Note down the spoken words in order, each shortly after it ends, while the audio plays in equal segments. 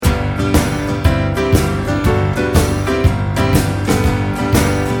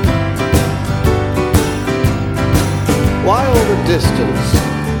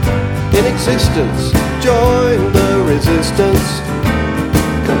existence. Join the resistance.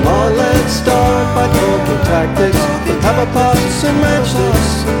 Come on, let's start by talking tactics. Let's have a pass and match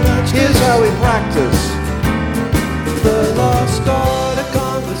this. Here's how we practice. The lost art of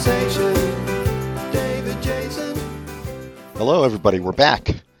conversation. David Jason. Hello, everybody. We're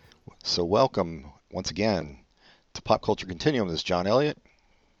back. So welcome once again to Pop Culture Continuum. This is John Elliott.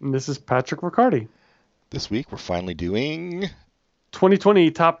 And this is Patrick Riccardi. This week we're finally doing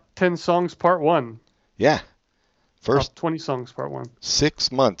 2020 Top 10 Songs Part 1. Yeah. First Top 20 Songs Part 1.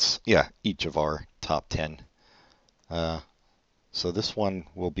 6 months. Yeah, each of our top 10. So this one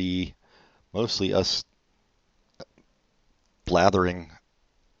will be mostly us blathering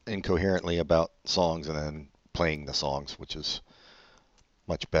incoherently about songs and then playing the songs, which is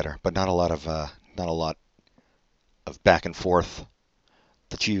much better. But not a lot of back and forth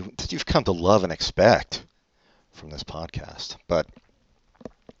that you've come to love and expect from this podcast. But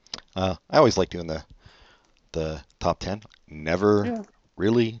I always like doing the top 10. Never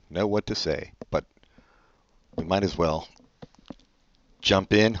really know what to say, but we might as well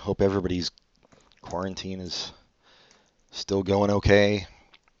jump in. Hope everybody's quarantine is still going okay.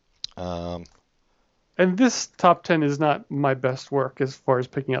 And this top 10 is not my best work as far as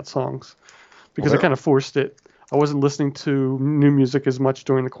picking out songs, because I kind of forced it. I wasn't listening to new music as much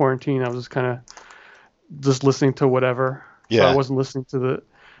during the quarantine. I was just listening to whatever. Yeah. So I wasn't listening to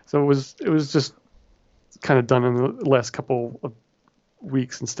so it was just kind of done in the last couple of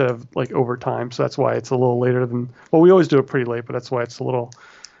weeks instead of like over time. So that's why it's a little later than, well, we always do it pretty late, but that's why it's a little,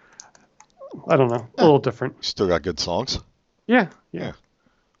 I don't know, a little different. Still got good songs. Yeah.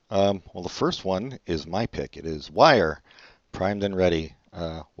 Well, the first one is my pick. It is Wire, Primed and Ready.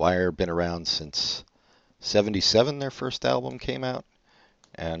 Wire been around since 77. Their first album came out,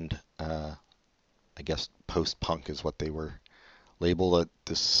 and I guess post-punk is what they were labeled.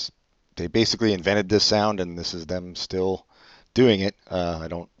 They basically invented this sound, and this is them still doing it. I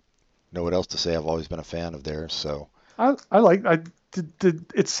don't know what else to say. I've always been a fan of theirs. So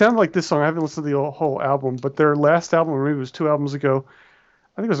it sounded like this song. I haven't listened to the whole album, but their last album, or maybe it was 2 albums ago.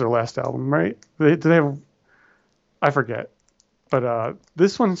 I think it was their last album, right? Did they have? I forget. But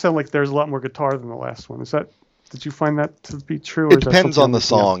this one sounded like there's a lot more guitar than the last one. Did you find that to be true? Or it depends on the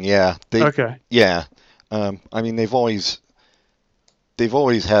song. Yeah. Okay. Yeah. I mean, they've always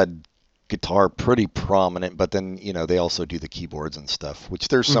had guitar pretty prominent, but then they also do the keyboards and stuff, which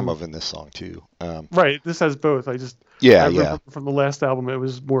there's some of in this song too. Right. This has both. I remember from the last album it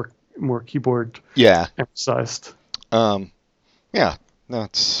was more keyboard emphasized. Yeah. No,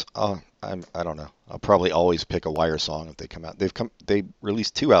 it's I don't know. I'll probably always pick a Wire song if they come out. They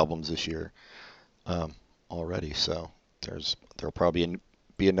released 2 albums this year already, so there'll probably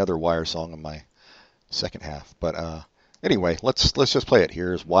be another Wire song in my second half. But anyway, let's just play it.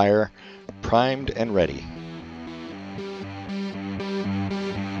 Here's Wire, Primed and Ready.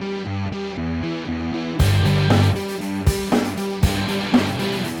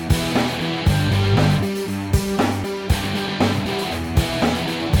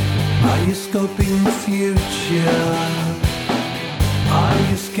 Are you scoping the future? Are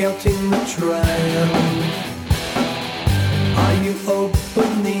you scouting the trail? Are you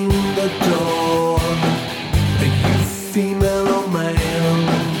opening the door? Are you female or male?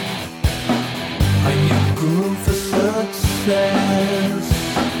 Are you groomed for success?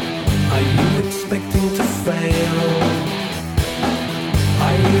 Are you expecting to fail?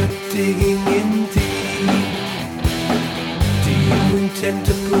 Are you digging in deep? Do you intend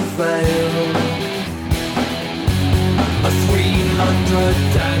to prevail? A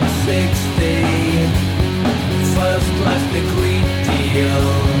 360 first class degree deal.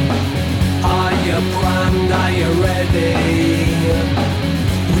 Are you primed? Are you ready?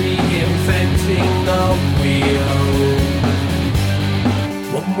 Reinventing the wheel.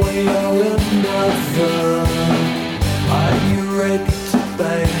 One way or another. Are you ready to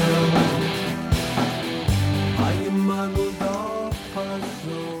bail? Are you muddled or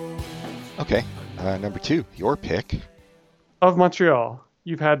puzzled? Okay, number 2, your pick. Of Montreal,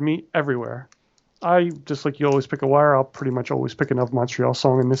 You've Had Me Everywhere. I, just like you always pick a Wire, I'll pretty much always pick an Of Montreal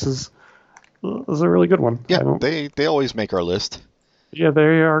song, and this is a really good one. Yeah, they always make our list. Yeah, they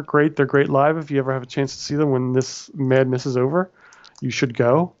are great. They're great live. If you ever have a chance to see them when this madness is over, you should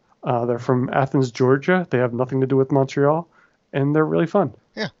go. They're from Athens, Georgia. They have nothing to do with Montreal, and they're really fun.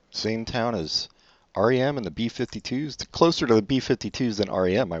 Yeah, same town as REM and the B-52s. Closer to the B-52s than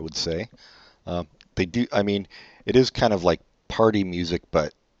REM, I would say. They do. I mean, it is kind of like party music,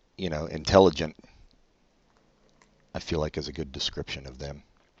 but intelligent. I feel like is a good description of them.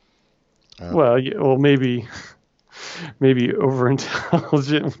 Well, maybe maybe over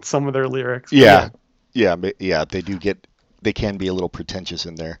intelligent with some of their lyrics. Yeah. They can be a little pretentious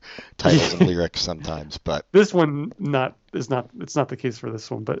in their titles and lyrics sometimes, but this one it's not the case for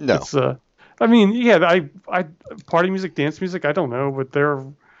this one, but no. It's I mean, yeah, I party music, dance music, I don't know, but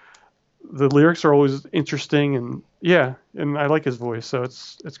the lyrics are always interesting, and yeah, and I like his voice, so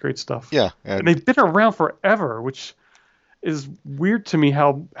it's great stuff. Yeah, and they've been around forever, which is weird to me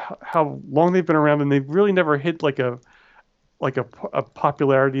how long they've been around, and they've really never hit like a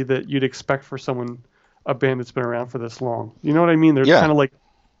popularity that you'd expect for a band that's been around for this long. You know what I mean? They're kind of like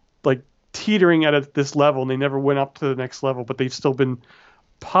teetering at this level, and they never went up to the next level, but they've still been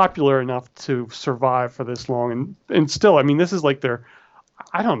popular enough to survive for this long. And still, I mean, this is like their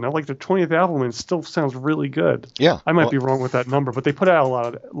 20th album, and it still sounds really good. Yeah. I might be wrong with that number, but they put out a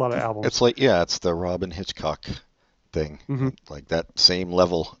lot of albums. It's like, it's the Robin Hitchcock thing. Mm-hmm. Like that same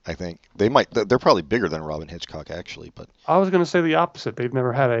level, I think. They're probably bigger than Robin Hitchcock, actually, but I was going to say the opposite. They've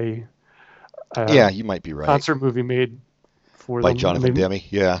never had you might be right. Concert movie made for by them. Jonathan Demme,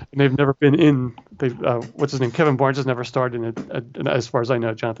 yeah. And they've never been in. What's his name? Kevin Barnes has never starred in a as far as I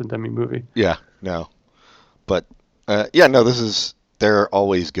know, Jonathan Demme movie. Yeah, no, but they're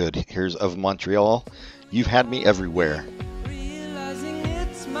always good. Here's Of Montreal. You've Had Me Everywhere. Realizing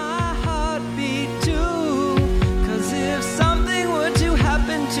it's my heartbeat too, 'cause if something were to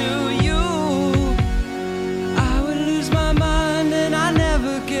happen to you, I would lose my mind and I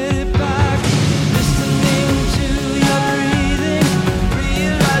never get it back. Listening to your breathing,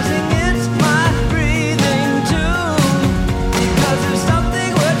 realizing it's my breathing too, because if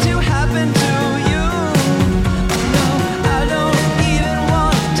something were to happen to you, no, I don't even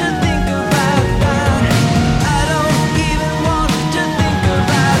want to think about that. I don't even want to think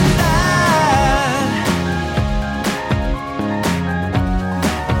about that.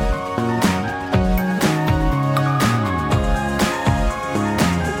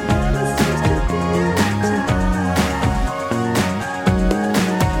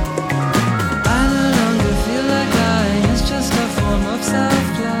 I no longer feel like lying, it's just a form of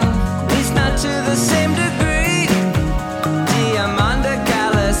self-love, at least not to the same degree. Diamanda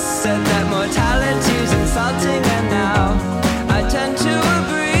Gallis said that mortality's insulting, and now I tend to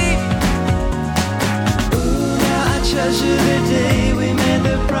agree. Ooh, now I treasure the day we made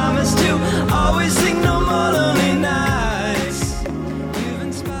the promise to always sing no more lonely nights. You've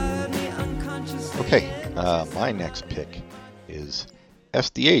inspired me unconsciously. Okay, my next pick is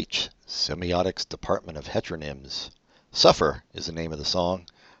SDH, Semiotics Department of Heteronyms. Suffer is the name of the song.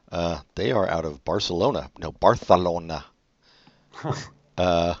 They are out of Barcelona.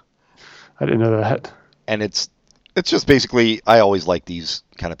 I didn't know that. And it's just basically, I always like these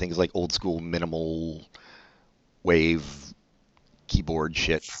kind of things, like old school minimal wave keyboard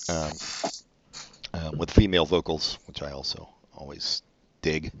shit with female vocals, which I also always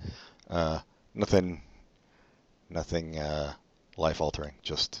dig. Nothing life altering,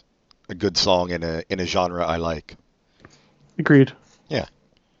 just a good song in a genre I like. Agreed. Yeah.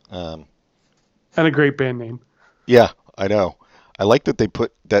 And a great band name. Yeah, I know. I like that they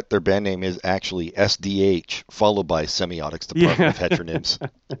put that their band name is actually SDH, followed by Semiotics Department of Heteronyms.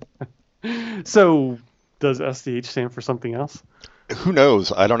 So, does SDH stand for something else? Who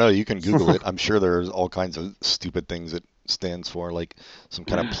knows? I don't know. You can Google it. I'm sure there's all kinds of stupid things it stands for, like some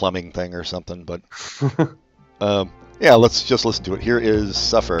kind of plumbing thing or something. But yeah, let's just listen to it. Here is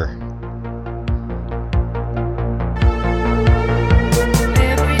Suffer.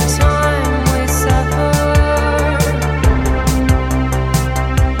 Every time we suffer,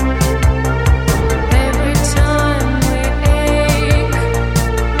 every time we ache,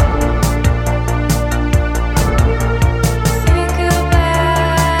 think about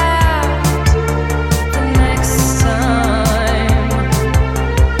the next time,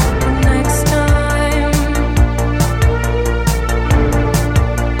 the next time.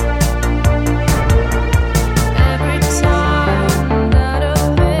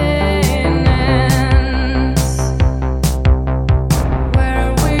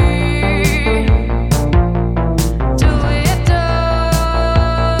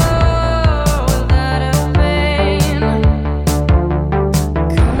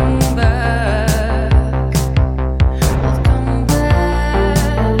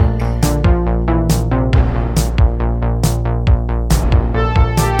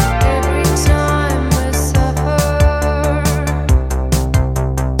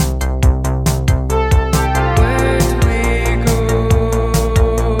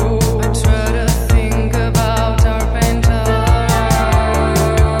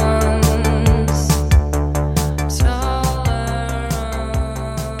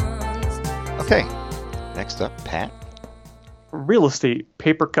 Real Estate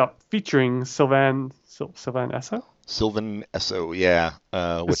Paper Cup featuring Sylvan Esso? Sylvan Esso, yeah,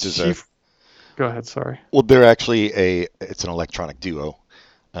 which is a... Go ahead, sorry. Well, they're actually it's an electronic duo.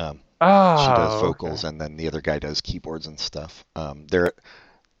 She does vocals, okay. and then the other guy does keyboards and stuff. They're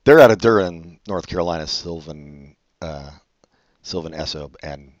out of Durham, North Carolina, Sylvan Esso,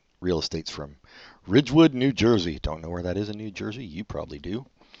 and Real Estate's from Ridgewood, New Jersey. Don't know where that is in New Jersey. You probably do.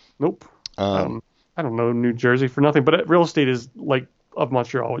 Nope. I don't know New Jersey for nothing, but Real Estate is like of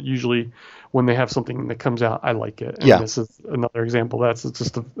Montreal. Usually when they have something that comes out, I like it. And Yeah. This is another example. It's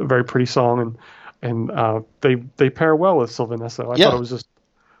just a very pretty song, and they pair well with Sylvan Esso. I Yeah. thought it was just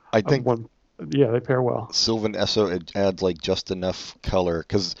I think yeah, they pair well. Sylvan Esso, it adds like just enough color,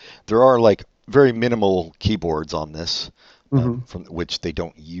 because there are like very minimal keyboards on this, from which they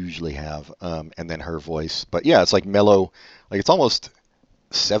don't usually have, and then her voice. But yeah, it's like mellow, like it's almost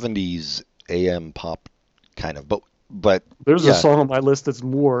 70s AM pop kind of. But There's yeah. a song on my list that's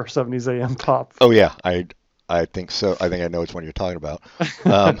more 70s AM pop. Oh yeah, I think so. I think I know which one you're talking about.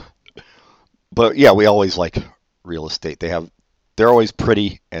 But yeah, we always like Real Estate. They're always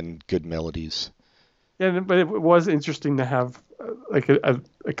pretty and good melodies. Yeah, but it was interesting to have like a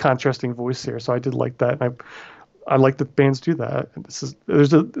contrasting voice here. So I did like that. And I like that bands do that. And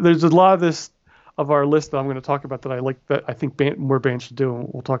there's a lot of our list that I'm going to talk about that I like, that I think more bands should do. And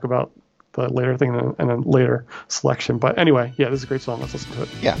we'll talk about the later thing in a later selection. But anyway, yeah, this is a great song. Let's listen to it.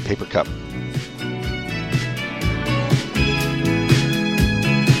 Yeah, Paper Cup.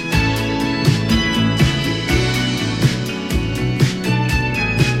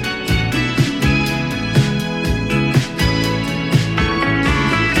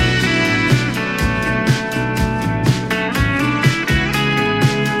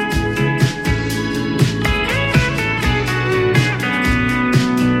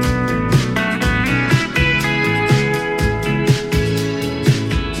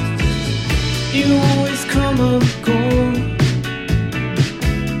 You always come up gone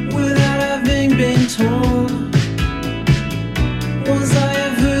without having been told. Was I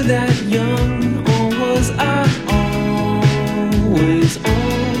ever that young, or was I always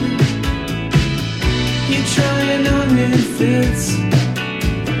on? You're trying on new fits,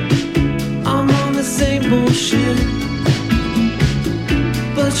 I'm on the same bullshit,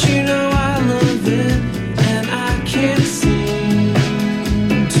 but you know I love it, and I can't seem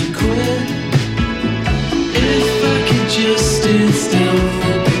to quit. If I could just stand still,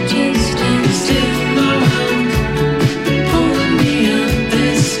 still my hand, pulling me up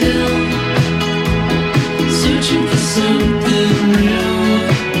this hill, searching for something real.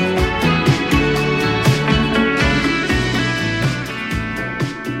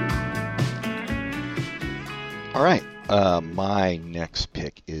 All right. My next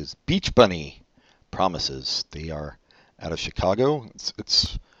pick is Beach Bunny, Promises. They are out of Chicago.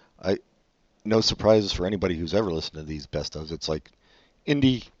 It's no surprises for anybody who's ever listened to these best ofs. It's like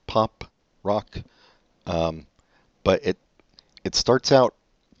indie pop rock, but it starts out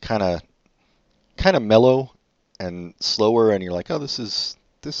kind of mellow and slower, and you're like, oh, this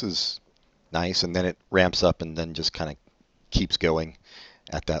is nice, and then it ramps up and then just kind of keeps going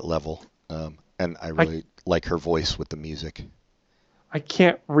at that level. And I really like her voice with the music. I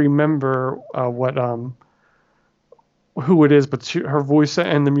can't remember who it is, but her voice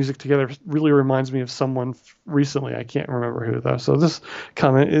and the music together really reminds me of someone recently. I can't remember who though. So this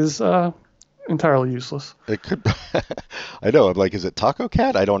comment is entirely useless. It could. I know. I'm like, is it Taco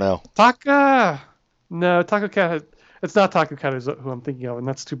Cat? I don't know. No, Taco Cat. It's not Taco Cat who I'm thinking of, and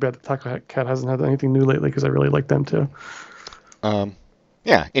that's too bad that Taco Cat hasn't had anything new lately, because I really like them too.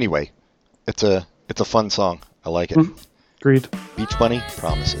 Yeah. Anyway, it's a fun song. I like it. Agreed. Beach Bunny,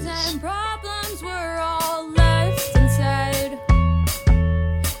 Promises. And problems were all left inside,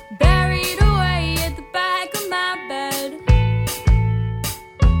 buried away at the back of my bed.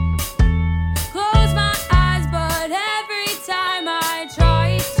 Close my eyes, but every time I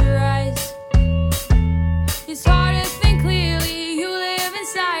try to rise, it's hard to think clearly. You live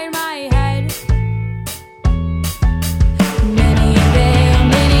inside my head. Many a day,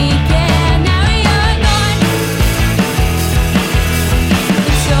 many can. Now you're gone.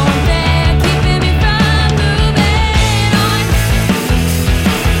 It's so unfair.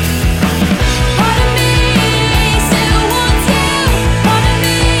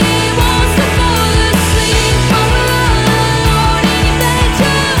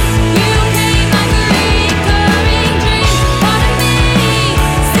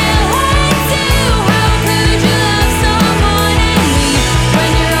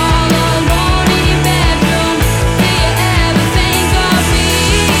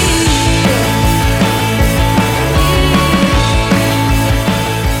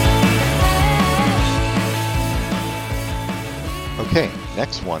 Okay,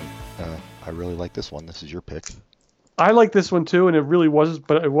 next one. I really like this one. This is your pick. I like this one too, and it really was,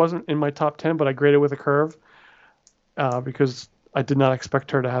 but it wasn't in my top 10, but I graded with a curve because I did not expect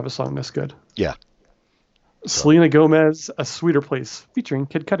her to have a song this good. Yeah. Selena Gomez, A Sweeter Place, featuring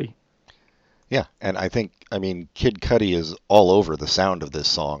Kid Cudi. Yeah, and I mean, Kid Cudi is all over the sound of this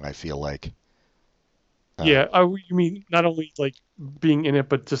song, I feel like. Yeah, you mean not only like being in it,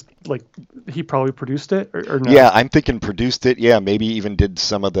 but just like he probably produced it, or no? Yeah, I'm thinking produced it. Yeah, maybe even did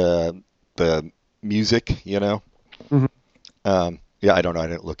some of the music, you know? Mm-hmm. Yeah, I don't know. I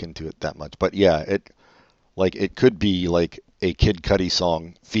didn't look into it that much. But yeah, it could be like a Kid Cudi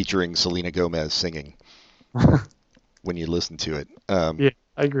song featuring Selena Gomez singing when you listen to it. Yeah,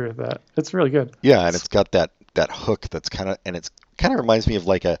 I agree with that. It's really good. Yeah, and it's got that hook that's kind of reminds me of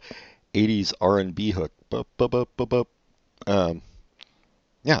like a 80s R&B hook. Bup, bup, bup, bup, bup.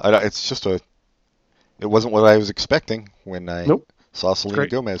 It's just it wasn't what I was expecting when I saw Selena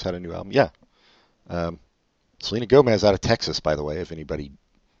Gomez had a new album. Yeah. Selena Gomez out of Texas, by the way, if anybody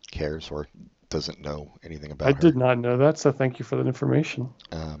cares or doesn't know anything about her. I did not know that, so thank you for that information.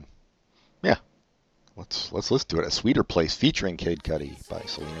 Yeah. Let's listen to it. A Sweeter Place featuring Kid Cudi by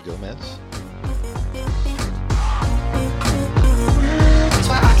Selena Gomez.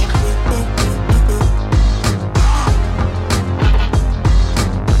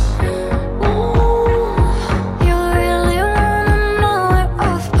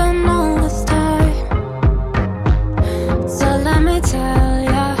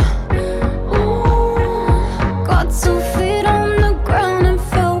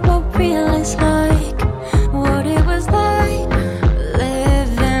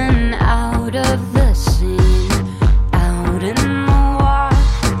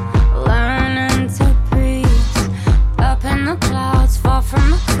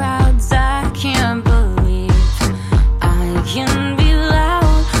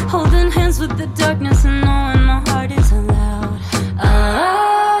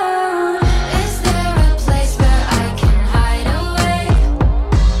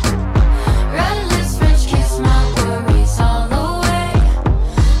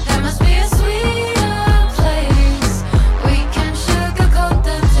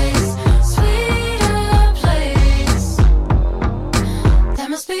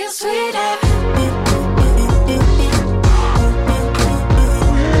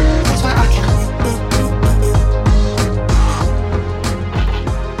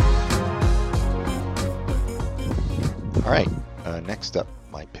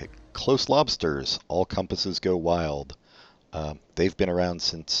 Close Lobsters, All Compasses Go Wild. They've been around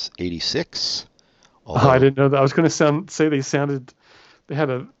since '86. I didn't know that. I was going to say they had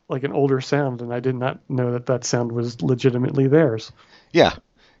an older sound, and I did not know that sound was legitimately theirs. Yeah,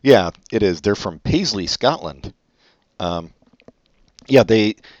 it is. They're from Paisley, Scotland. They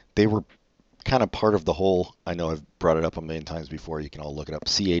were kind of part of the whole, I know I've brought it up a million times before, you can all look it up,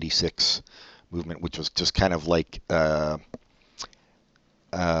 C86 movement, which was just kind of like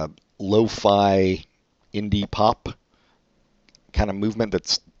lo-fi indie pop kind of movement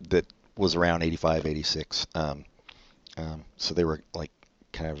that was around 85, 86. So they were like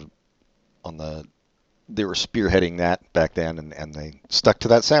kind of they were spearheading that back then, and they stuck to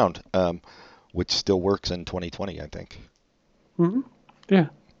that sound, which still works in 2020, I think. Mm-hmm. Yeah.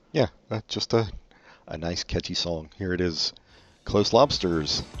 Yeah, just a nice catchy song. Here it is. Close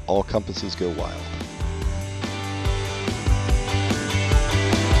Lobsters, All Compasses Go Wild.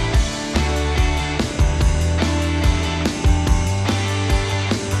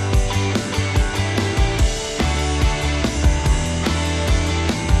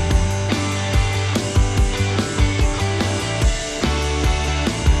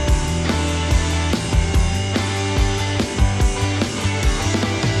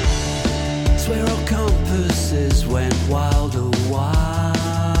 Went wild, oh wild.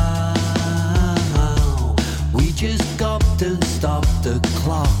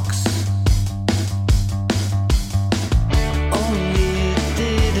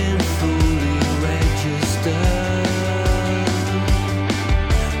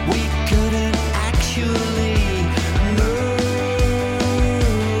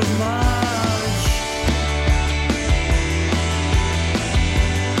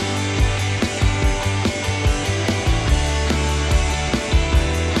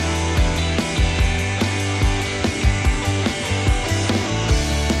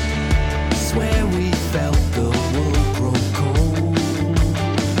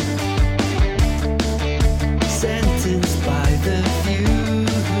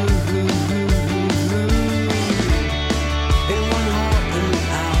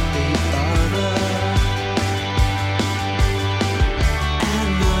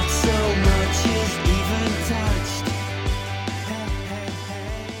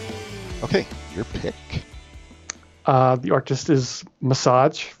 your pick. The artist is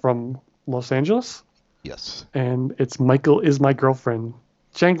Massage from Los Angeles, Yes. and it's Michael Is My Girlfriend.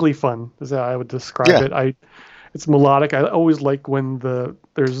 Jangly fun is how I would describe Yeah. it. It's melodic. I always like when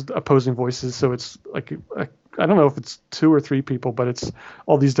there's opposing voices, so it's like I don't know if it's 2 or 3 people, but it's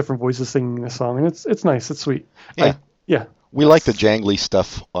all these different voices singing the song, and it's nice. It's sweet. Yeah. Yeah. We like the jangly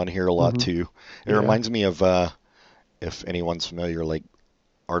stuff on here a lot too. It Yeah. reminds me of if anyone's familiar, like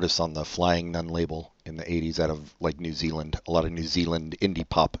artists on the Flying Nun label in the 80s out of like New Zealand, a lot of New Zealand indie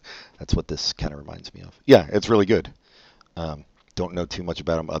pop. That's what this kind of reminds me of. Yeah, it's really good. Don't know too much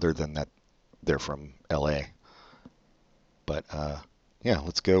about them other than that they're from LA. But yeah,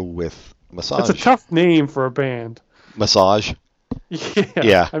 let's go with Massage. It's a tough name for a band. Massage. Yeah.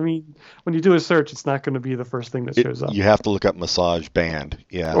 Yeah. I mean, when you do a search, it's not going to be the first thing that shows up. You have to look up Massage Band.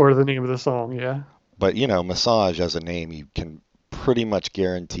 Yeah. Or the name of the song, yeah. But, Massage as a name, you can pretty much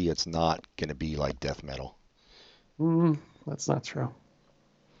guarantee it's not going to be like death metal. That's not true.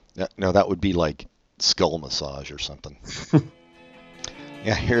 No, that would be like Skull Massage or something.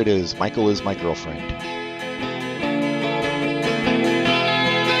 Yeah, here it is. Michael Is My Girlfriend.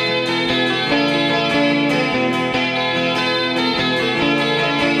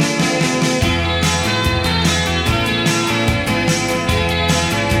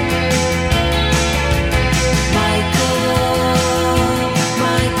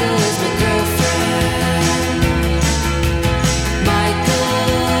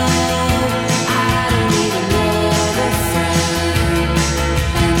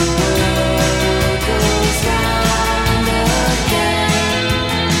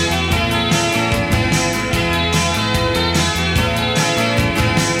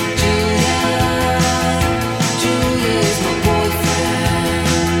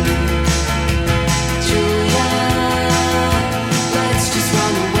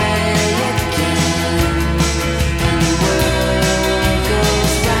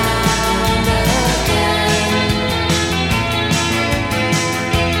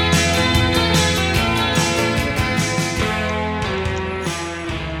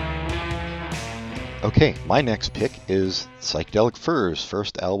 Okay, my next pick is Psychedelic Furs,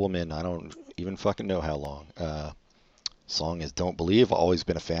 first album in I don't even fucking know how long. Song is Don't Believe. Always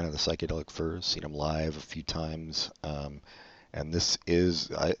been a fan of the Psychedelic Furs, seen them live a few times. And this is,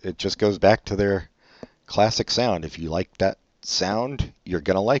 it just goes back to their classic sound. If you like that sound, you're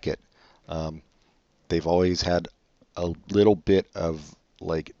going to like it. They've always had a little bit of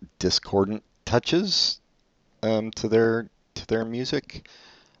like discordant touches to their music.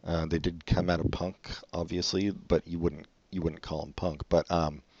 They did come out of punk, obviously, but you wouldn't call them punk. But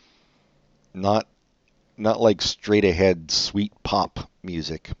not like straight ahead sweet pop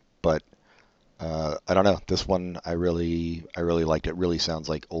music. But I don't know. This one I really liked. It really sounds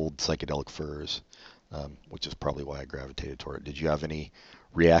like old Psychedelic Furs, which is probably why I gravitated toward it. Did you have any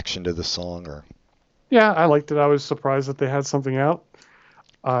reaction to the song or? Yeah, I liked it. I was surprised that they had something out.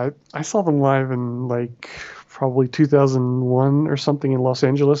 I saw them live in like probably 2001 or something in Los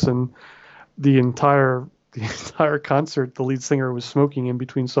Angeles, and the entire concert, the lead singer was smoking in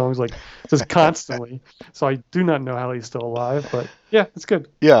between songs, like just constantly. So I do not know how he's still alive, but yeah, it's good.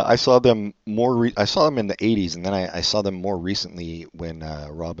 Yeah, I saw them I saw them in the 80s, and then I saw them more recently when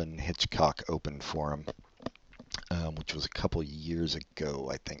Robin Hitchcock opened for them, which was a couple years ago,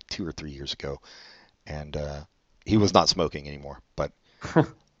 I think 2 or 3 years ago, and he was not smoking anymore, but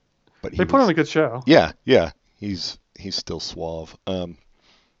they put on a good show. Yeah, he's still suave.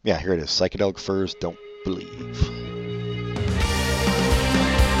 Yeah, here it is. Psychedelic Furs, Don't Believe.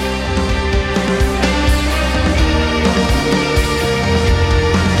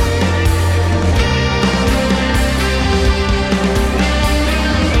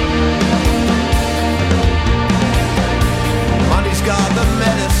 Money's got the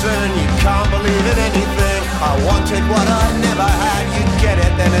medicine, you can't believe in anything. I wanted what I never had, you get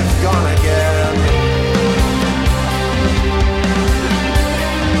it, then it's gone again.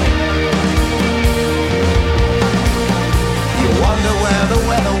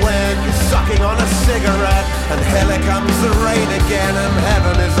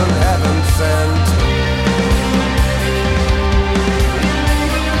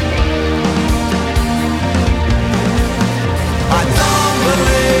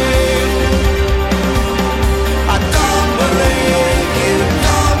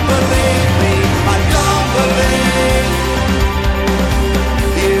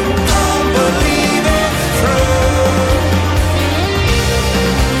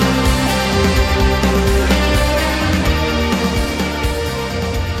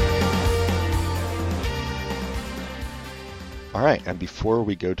 All right, and before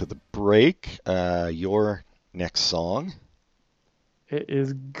we go to the break, your next song, It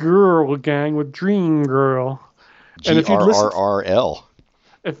is Girl Gang with Dream Girl. And GRRRL.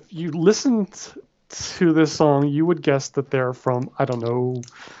 if you listened to this song, you would guess that they're from, I don't know,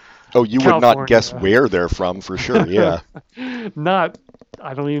 Oh, you would not guess California. where they're from for sure. Yeah. not,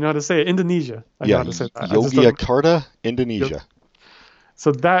 I don't even know how to say it, Indonesia. I know Yeah. how to say that. I just don't- Yogyakarta, Indonesia.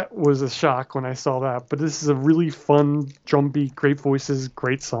 So that was a shock when I saw that. But this is a really fun, drum beat, great voices,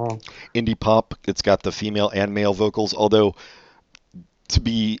 great song. Indie pop. It's got the female and male vocals, although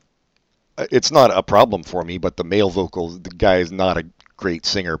it's not a problem for me, but the male vocals, the guy is not a great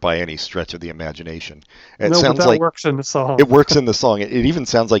singer by any stretch of the imagination. It No, but sounds that like works in the song. it works in the song. It even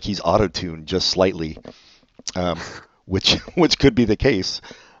sounds like he's auto-tuned just slightly, which could be the case.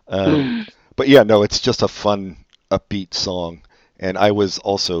 But yeah, no, it's just a fun, upbeat song. And I was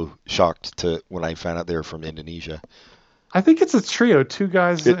also shocked when I found out they were from Indonesia. I think it's a trio, 2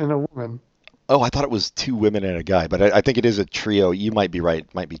 guys and a woman. Oh, I thought it was 2 women and a guy, but I think it is a trio. You might be right.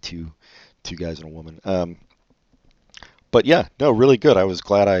 It might be two guys and a woman. But yeah, no, really good. I was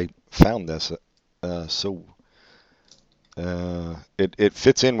glad I found this. It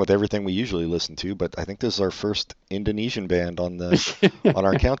fits in with everything we usually listen to, but I think this is our first Indonesian band on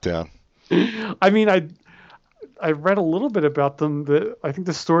our countdown. I mean, I read a little bit about them. I think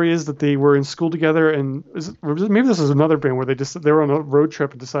the story is that they were in school together, and maybe this is another band where they were on a road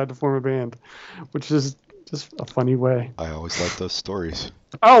trip and decided to form a band, which is just a funny way. I always like those stories.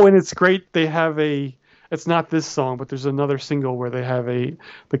 Oh, and it's great. They have it's not this song, but there's another single where they have the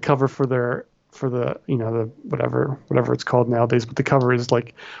cover for the the whatever it's called nowadays, but the cover is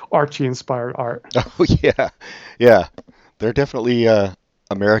like Archie inspired art. Oh yeah, they're definitely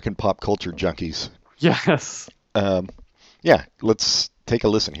American pop culture junkies. Yes. Yeah, let's take a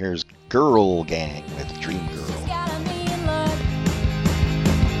listen. Here's Girl Gang with Dream Girl. Got a mean look,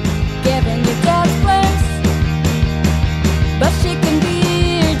 giving you God's place, but she can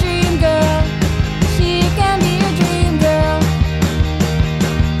be your dream girl. She can be your dream girl.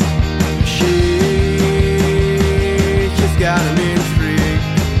 She's got a mean streak,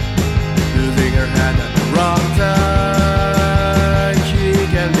 losing her head at the wrong time. She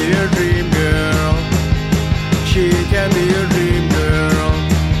can be your dream girl. She can be your dream girl.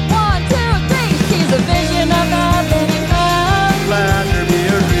 1, 2, 3, she's a vision of heaven and earth. Let her be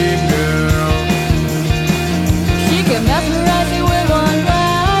your dream girl. She can mesmerize you with one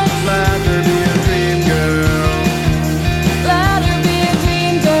glance. Let her be your dream girl. Let her be your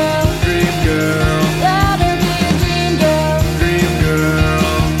dream girl. Dream girl. Let her be your dream girl. Dream girl.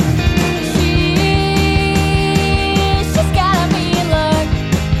 She's got a mean look,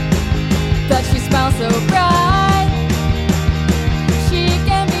 but she smiles so bright. She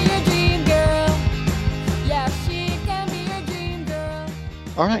can be your dream girl. Yeah, she can be your dream girl.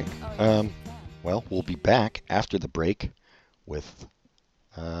 All right. Well, we'll be back after the break with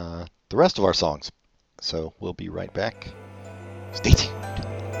the rest of our songs. So we'll be right back. Stay tuned.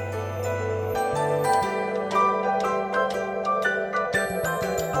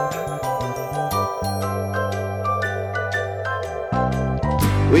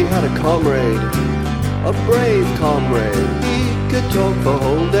 We had a comrade, a brave comrade. He could talk for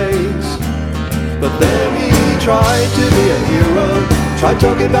whole days. But then he tried to be a hero, tried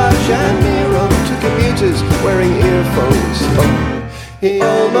talking about Shamiro to commuters wearing earphones. Oh, he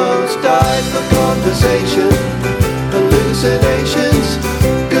almost died for conversation, hallucinations,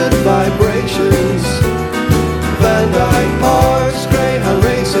 good vibrations. Van Dyke Park's Greyhound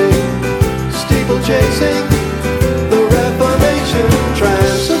racing, steeple chasing, the Reformation,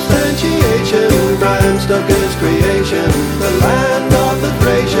 transubstantiation, Bram Stoker's creation, the land of the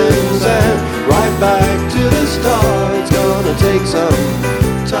Thracians, and right back to the start. It's gonna take some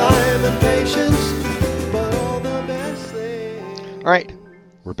time and patience, but all the best things. All right,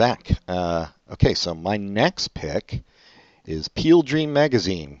 we're back. Okay, so my next pick is Peel Dream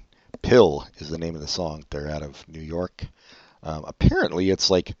Magazine. Pill is the name of the song. They're out of New York. Apparently, it's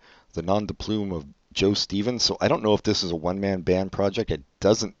like the nom de plume of Joe Stevens, so I don't know if this is a one-man band project. It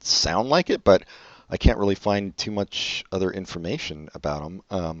doesn't sound like it, but I can't really find too much other information about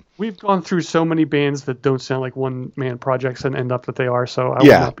them. We've gone through so many bands that don't sound like one-man projects and end up that they are, so I would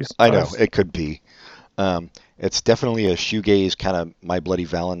not be I surprised. know. It could be. It's definitely a shoegaze kind of My Bloody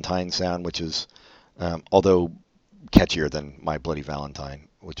Valentine sound, which is, although catchier than My Bloody Valentine,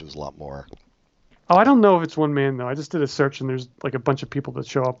 which was a lot more. Oh, I don't know if it's one man, though. I just did a search, and there's like a bunch of people that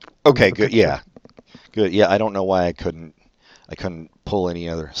show up. Okay, with the good. picture. Yeah, good. Yeah, I don't know why I couldn't pull any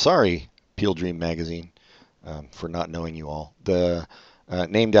other. Sorry, Peel Dream Magazine, for not knowing you all. The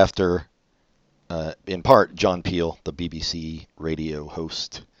named after in part, John Peel, the BBC radio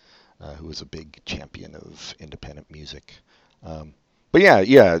host, who was a big champion of independent music. But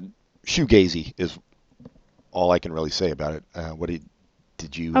yeah, shoegazy is all I can really say about it.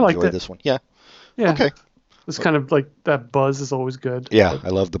 Did you enjoy this one? Yeah. Yeah. Okay. It's kind of like that buzz is always good. Yeah, I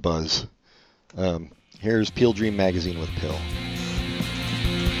love the buzz. Here's Peel Dream Magazine with Pill.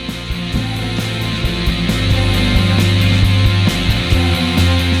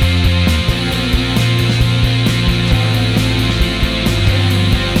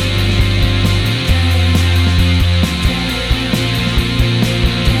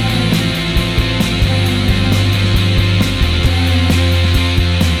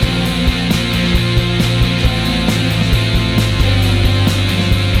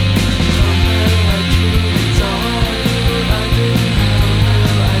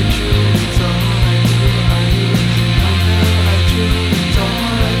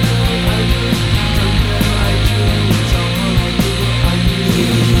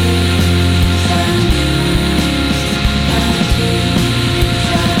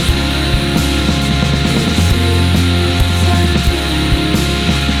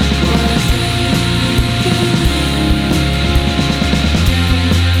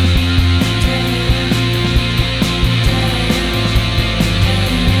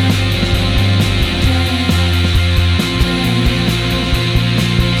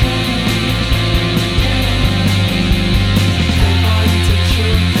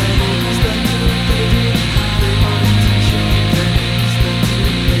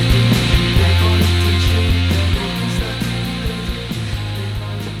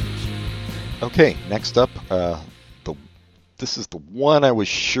 Okay, next up, this is the one I was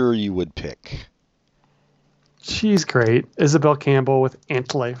sure you would pick. She's great. Isabel Campbell with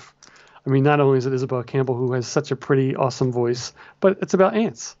Ant Life. I mean, not only is it Isabel Campbell who has such a pretty, awesome voice, but it's about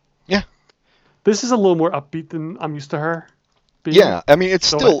ants. Yeah. This is a little more upbeat than I'm used to her being. Yeah, I mean, it's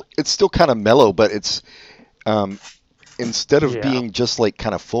still kind of mellow, but it's instead of being just like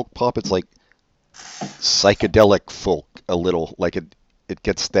kind of folk pop, it's like psychedelic folk a little. Like it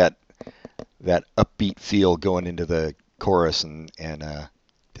gets that upbeat feel going into the chorus and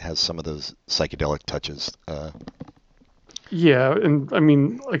has some of those psychedelic touches. Yeah, and I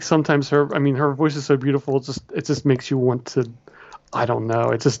mean, like sometimes her voice is so beautiful. It just makes you want to, I don't know.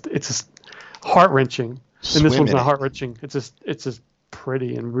 It's just heart wrenching. And this one's not heart wrenching. It's just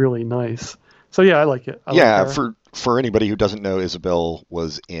pretty and really nice. So yeah, I like it. I like her. For anybody who doesn't know, Isabel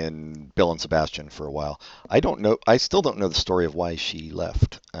was in Bill and Sebastian for a while. I still don't know the story of why she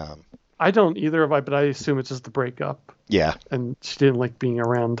left. I don't either, but I assume it's just the breakup. Yeah. And she didn't like being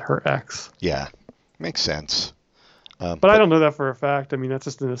around her ex. Yeah, makes sense. But I don't know that for a fact. I mean, that's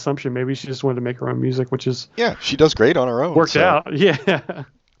just an assumption. Maybe she just wanted to make her own music, which is... Yeah, she does great on her own. Worked out, yeah.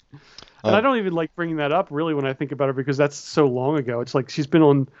 And I don't even like bringing that up, really, when I think about her, because that's so long ago. It's like she's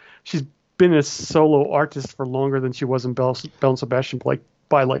been a solo artist for longer than she was in Bell and Sebastian,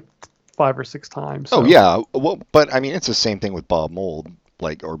 by 5 or 6 times. So. Oh, yeah. Well, but, I mean, it's the same thing with Bob Mould.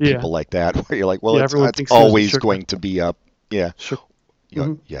 Or people like that, where you're like, well, it's always going to be up. Yeah.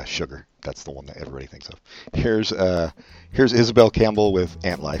 Yeah, Sugar. That's the one that everybody thinks of. Here's Isabel Campbell with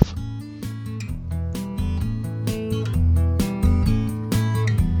Ant Life.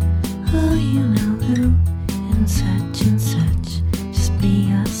 Oh, you know who, and such. Just be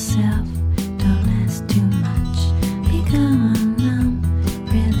yourself. Don't ask too much. Become unknown.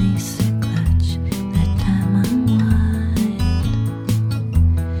 Release the clutch. Let time unwind.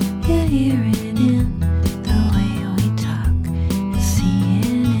 You hear it in the way we talk, and see it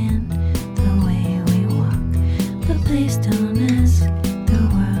in the way we walk. But please don't ask the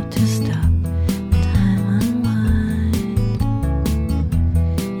world to stop. Time unwind.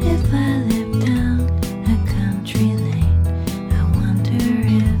 If I lived down a country lane, I wonder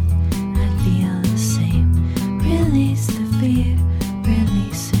if I'd feel the same. Release the fear,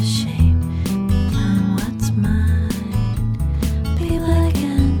 release the shame. Become what's mine. People I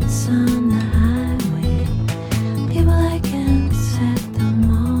can on the highway. People I can set them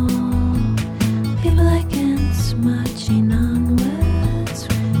all. People I can marching onwards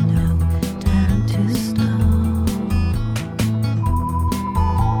with no time to stall.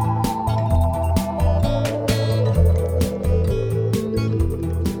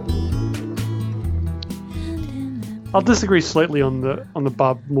 I'll disagree slightly on the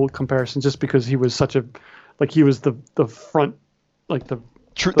Bob Mould comparison, just because he was such a, he was the front,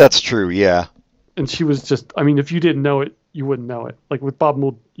 True. That's true. Yeah. And she was just, I mean, if you didn't know it, you wouldn't know it. Like with Bob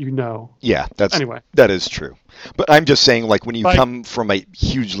Mould, you know. Yeah. Anyway. That is true. But I'm just saying, when you come from a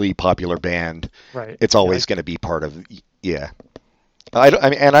hugely popular band, right, it's always going to be part of. Yeah. I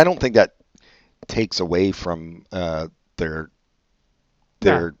don't think that takes away from their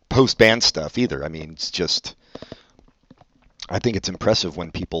No. post-band stuff either. I mean, it's just, I think it's impressive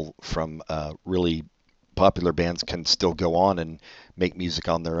when people from really popular bands can still go on and make music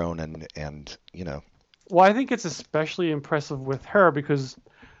on their own and you know. Well, I think it's especially impressive with her because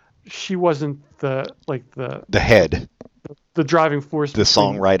she wasn't the head, driving force, the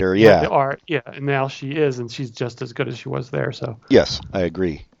between, songwriter, like, yeah. the art, yeah, and now she is, and she's just as good as she was there. So Yes, I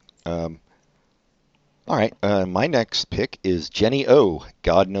agree. All right, my next pick is Jenny O.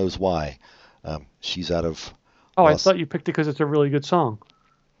 God Knows Why. She's out of. I thought you picked it because it's a really good song.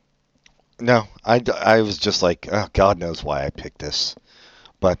 No, I was just like, oh, God knows why I picked this,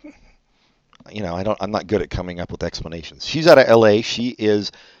 but you know, I'm not good at coming up with explanations. She's out of L.A.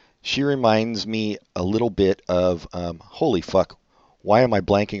 She reminds me a little bit of holy fuck, why am I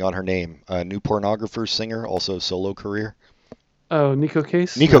blanking on her name? New Pornographer singer, also solo career. Oh, Nico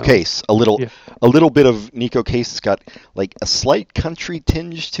Case. Nico Case, a little bit of Nico Case. It's got like a slight country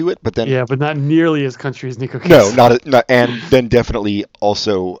tinge to it, but then but not nearly as country as Nico Case. no, not, and then definitely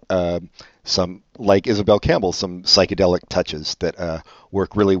also some, like Isabel Campbell, some psychedelic touches that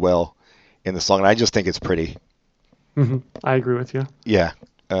work really well in the song, and I just think it's pretty. Mm-hmm. I agree with you. Yeah.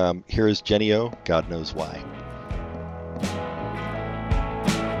 Here is Jenny O. God Knows Why.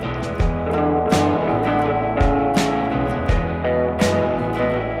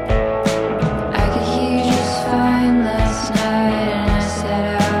 I could hear you just fine last night, and I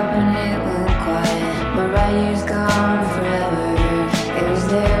sat up and it went quiet. My right ear's gone forever. It was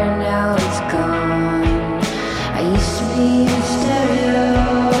there and now it's gone. I used to be in stereo,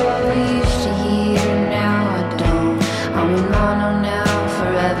 used to hear, now I don't. I'm in mono now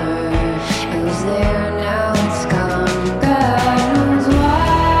forever. It was there and now it's gone. God knows why.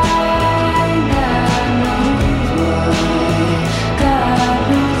 God knows why. God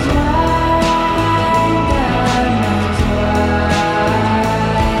knows why. God knows why.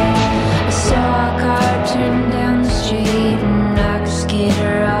 I saw a car turn down the street and knock a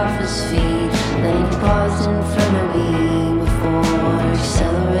skater off his feet. Then he paused in front of me before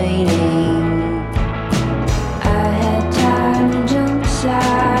accelerating. I had time to jump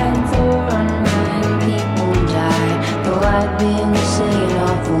aside and throw a million people died. Though I'd been saying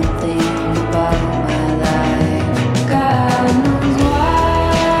awful things about my life. God knows why.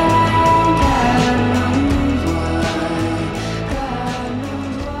 God knows why. God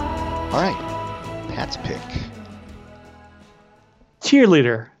knows why. All right, Pat's pick.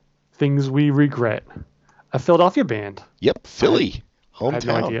 Cheerleader, Things We Regret, a Philadelphia band. Yep, Philly, I had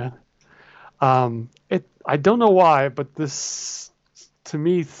no hometown. idea. I don't know why, but this to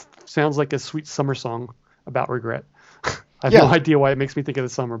me sounds like a sweet summer song about regret. I have no Yeah. idea why it makes me think of the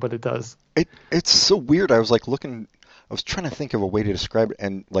summer, but it does. It's so weird. I was like I was trying to think of a way to describe it,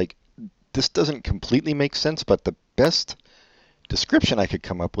 and like this doesn't completely make sense, but the best description I could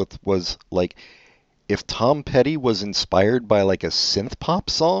come up with was like, if Tom Petty was inspired by like a synth pop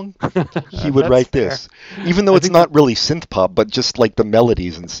song, he would That's write fair. this. Even though I it's think not really synth pop, but just like the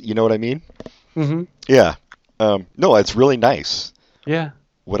melodies and you know what I mean? Mm-hmm. Yeah. No, it's really nice. Yeah.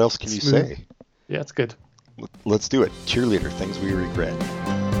 What else can you Smooth. say? Yeah, it's good. Let's do it. Cheerleader, Things We Regret.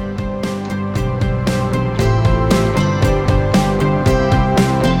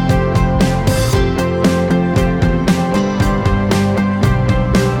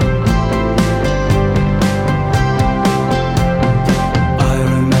 I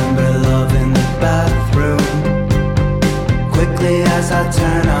remember love in the bathroom. Quickly as I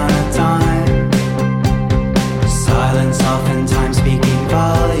turn on a dime, silence oftentimes speaking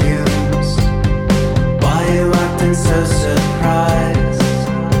volumes. Why you acting so surprised?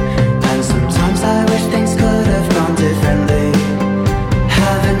 And sometimes I wish things could have gone differently.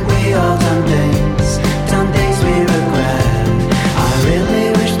 Haven't we all done things we regret? I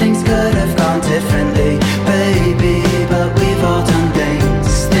really wish things could have gone differently, baby. But we've all done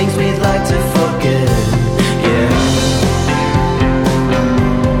things we'd like to forget. Yeah.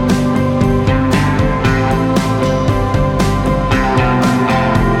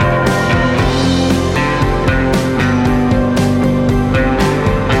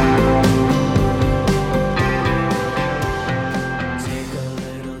 Take a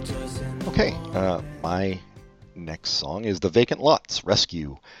little dose in. Okay, my next song is The Vacant Lots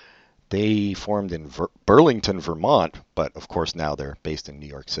Rescue. They formed in Burlington, Vermont, but of course now they're based in New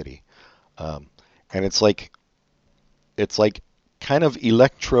York City. And it's like kind of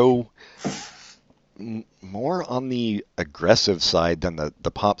electro, more on the aggressive side than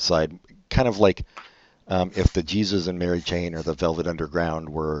the pop side. Kind of like if the Jesus and Mary Chain or the Velvet Underground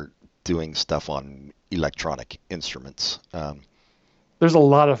were doing stuff on electronic instruments. There's a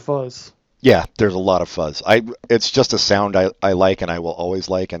lot of fuzz. Yeah, there's a lot of fuzz. It's just a sound I like and I will always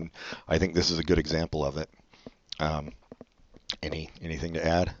like, and I think this is a good example of it. Anything to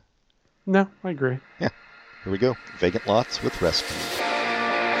add? No, I agree. Yeah, here we go. Vacant Lots with Rescue.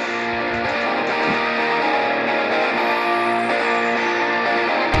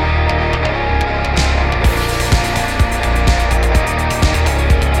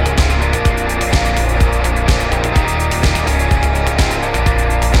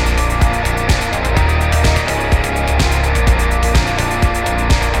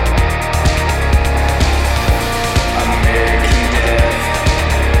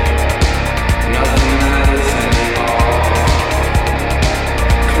 Nothing matters anymore.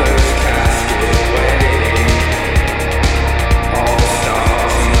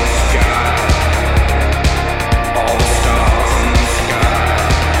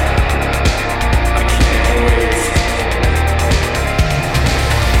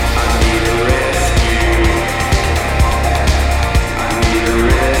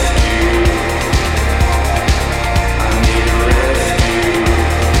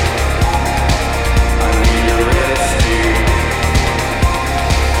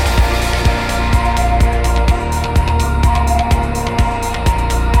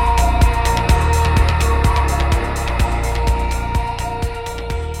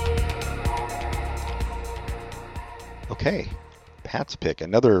 Okay, Pat's pick,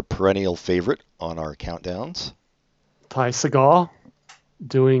 another perennial favorite on our countdowns. Ty Segall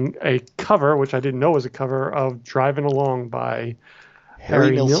doing a cover, which I didn't know was a cover, of Driving Along by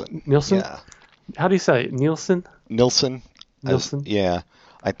Harry Nilsson. Nilsson? Yeah. How do you say it? Nilsson? Nilsson. Nilsson? Yeah.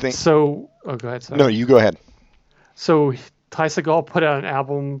 I think. So, oh, go ahead. Sorry. No, you go ahead. So Ty Segall put out an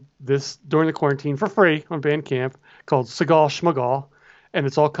album during the quarantine for free on Bandcamp called Segall Schmagall, and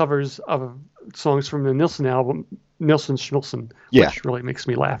it's all covers of songs from the Nilsson album, Nilsson Schmilsson, Yeah. which really makes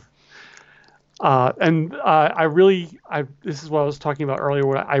me laugh. This is what I was talking about earlier,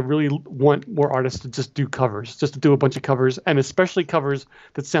 where I really want more artists to just do covers, just to do a bunch of covers, and especially covers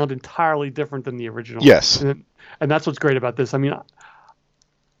that sound entirely different than the original. Yes. And that's what's great about this. I mean,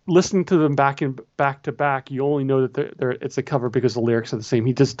 listening to them back to back, you only know that it's a cover because the lyrics are the same.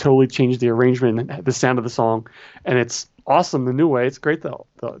 He just totally changed the arrangement and the sound of the song, and it's awesome the new way. It's great the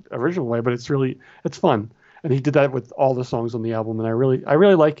original way, but it's fun. And he did that with all the songs on the album, and I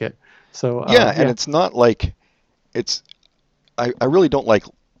really like it. So and it's not like I really don't like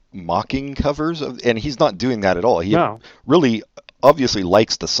mocking covers and he's not doing that at all. He really obviously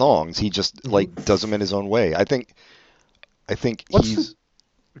likes the songs. He just does them in his own way. I think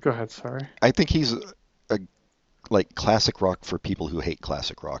Go ahead, sorry. I think he's like classic rock for people who hate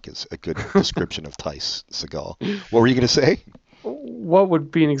classic rock is a good description of Ty Segall. What were you going to say? What would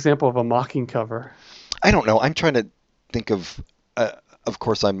be an example of a mocking cover? I don't know. I'm trying to think of. Of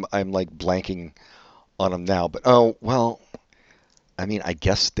course, I'm like blanking on them now. But I mean, I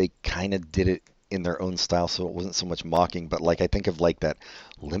guess they kind of did it in their own style, so it wasn't so much mocking. But like, I think of like that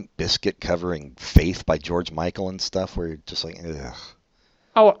Limp Bizkit covering "Faith" by George Michael and stuff, where you're just like, ugh.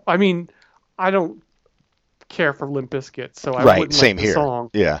 Oh, I mean, I don't care for Limp Bizkit, so I wouldn't same like the here.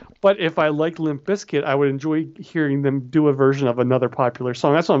 song. Yeah. But if I liked Limp Bizkit, I would enjoy hearing them do a version of another popular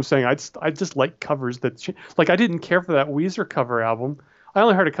song. That's what I'm saying. I just like covers that like I didn't care for that Weezer cover album. I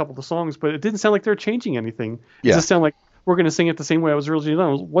only heard a couple of the songs, but it didn't sound like they were changing anything. It just sounded like we're going to sing it the same way I was originally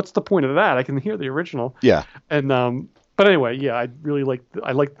done. What's the point of that? I can hear the original. Yeah. And but anyway, yeah, I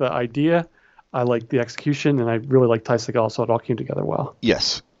like the idea. I like the execution, and I really like Ty Segall, so it all came together well.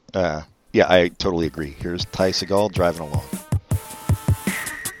 Yes. Yeah, I totally agree. Here's Ty Segall, Driving Along.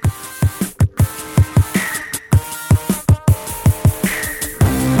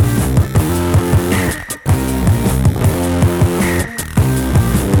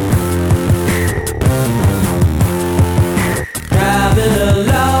 Driving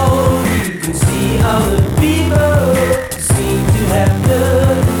alone, you can see all the people seem to have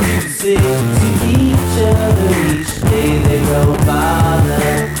nothing to say to each other. Each day they grow farther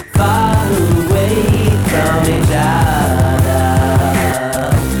away from each other.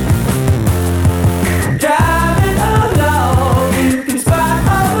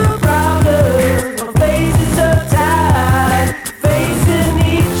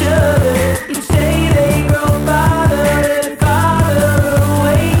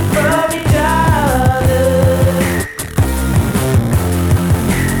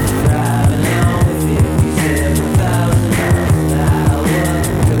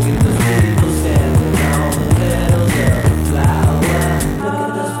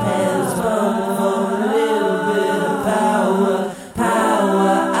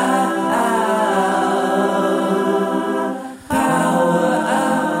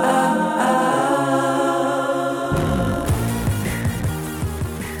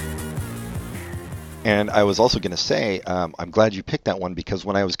 And I was also going to say, I'm glad you picked that one because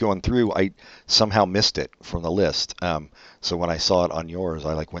when I was going through, I somehow missed it from the list. So when I saw it on yours,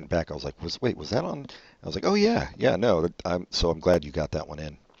 I like went back. I was like, was that on? I was like, oh yeah, no. So I'm glad you got that one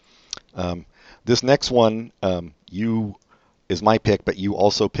in. This next one, you is my pick, but you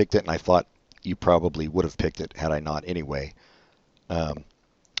also picked it, and I thought you probably would have picked it had I not anyway.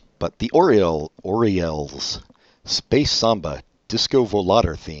 But the Orioles Space Samba Disco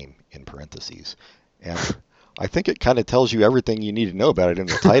Volator theme in parentheses. And I think it kind of tells you everything you need to know about it in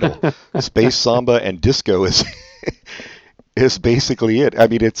the title. Space Samba and disco is basically it. I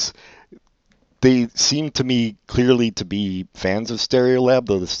mean, they seem to me clearly to be fans of Stereolab,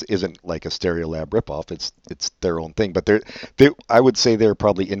 though this isn't like a Stereolab ripoff. It's their own thing. But I would say they're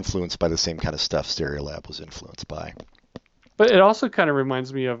probably influenced by the same kind of stuff Stereolab was influenced by. But it also kind of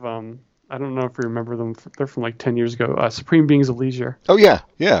reminds me of I don't know if you remember them. They're from like 10 years ago. Supreme Beings of Leisure. Oh yeah.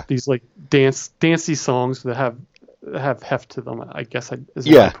 These like dancey songs that have heft to them. I guess is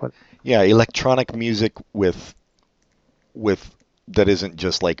how I put it. Yeah, electronic music with that isn't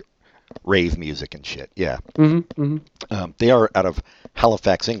just like rave music and shit. Yeah. They are out of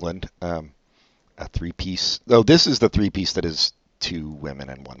Halifax, England. A three-piece. Oh, this is the three-piece that is 2 women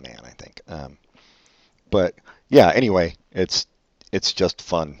and 1 man, I think. But yeah. Anyway, it's just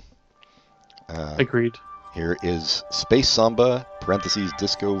fun. Agreed. Here is Space Samba, parentheses,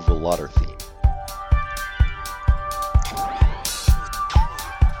 Disco Volator theme.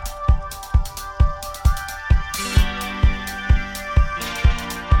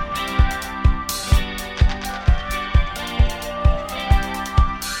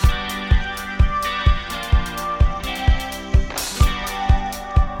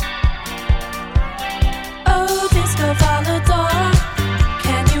 Oh, disco volador,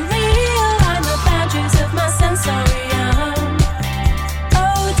 can you realign the boundaries of my sensorium?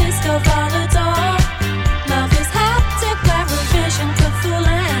 Oh, disco volador, love is haptic, where a vision could fool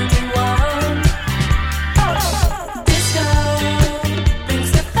anyone. Disco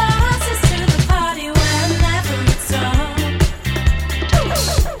brings the fastest to the party whenever it's on.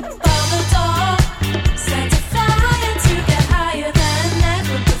 Volador sets a fire to get higher than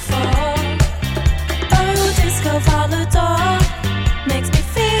ever before. Oh, disco volador makes me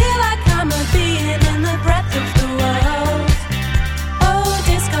feel like I'm a being in the breath of the world. Oh,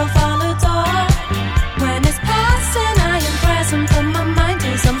 disco volador, when it's passing, I am present and my mind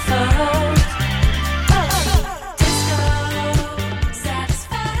is unfurled. Disco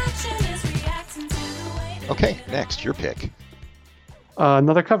satisfaction is reacting to the way that Okay, next, your pick.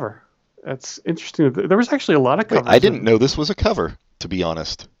 Another cover. That's interesting. There was actually a lot of Wait, covers. I didn't know this was a cover, to be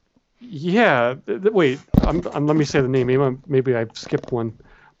honest. Yeah. Wait. Let me say the name. Maybe I skipped one.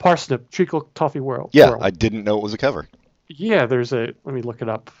 Parsnip, Treacle Toffee World. Yeah, I didn't know it was a cover. Yeah, let me look it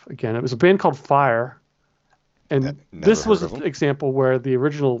up again. It was a band called Fire. And Never this was heard of an them. example where the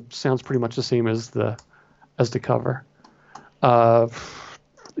original sounds pretty much the same as the cover.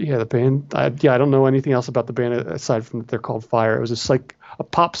 The band. I don't know anything else about the band aside from that they're called Fire. It was a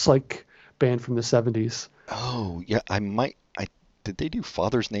pop psych band from the 70s. Oh, yeah, did they do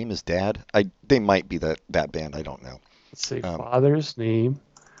Father's Name is Dad? They might be that band, I don't know. Let's see, Father's Name.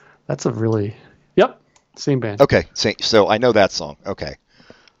 That's Yep, same band. Okay, so I know that song. Okay.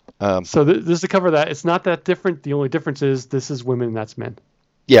 So this is the cover of that. It's not that different. The only difference is this is women, that's men.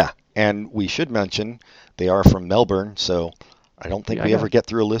 Yeah, and we should mention they are from Melbourne, so I don't think we ever get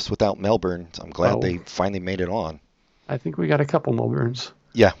through a list without Melbourne. So I'm glad they finally made it on. I think we got a couple Melbournes.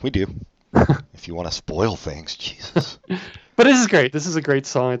 Yeah, we do. If you want to spoil things, Jesus. But this is great. This is a great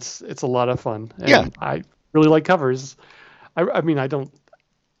song. It's a lot of fun. And Yeah. I really like covers. I mean, I don't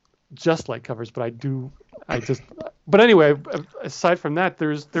just like covers, but I do. But anyway, aside from that,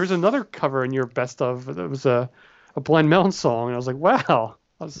 there's another cover in your best of. It was a Blind Melon song, and I was like, wow.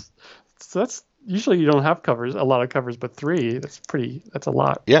 So that's usually you don't have a lot of covers, but 3. That's a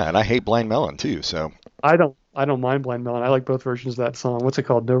lot. Yeah, and I hate Blind Melon too, so. I don't mind Blind Melon. I like both versions of that song. What's it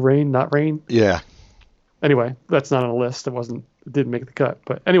called? No Rain, Not Rain? Yeah. Anyway, that's not on a list. It didn't make the cut.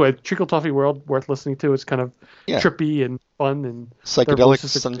 But anyway, Treacle Toffee World, worth listening to. It's kind of trippy and fun and Psychedelic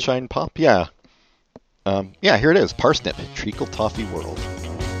sunshine pop. Yeah. Here it is. Parsnip, Treacle Toffee World.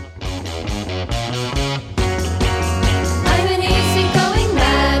 I'm an easygoing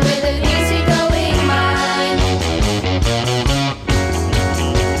man with an easygoing mind.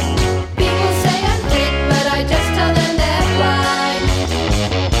 People say I'm quick, but I just tell them they're blind.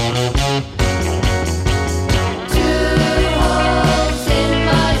 2 holes in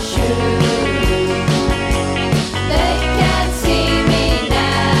my shoe. They can't see me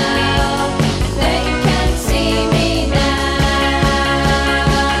now. They can't see me now.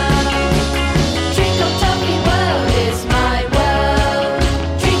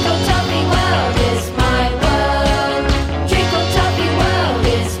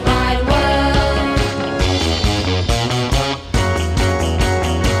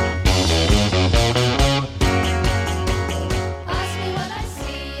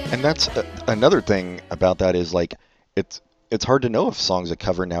 that's another thing about that is like it's hard to know if songs a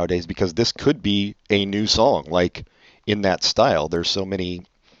cover nowadays because this could be a new song like in that style. There's so many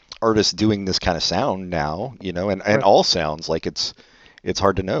artists doing this kind of sound now, you know, and Right. all sounds like it's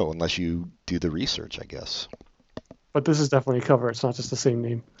hard to know unless you do the research, I guess. But this is definitely a cover. It's not just the same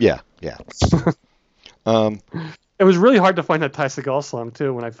name. Yeah, yeah. It was really hard to find that Ty Segall song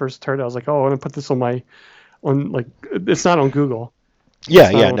too. When I first heard it, I was like, oh, I want to put this on like, it's not on Google. Yeah,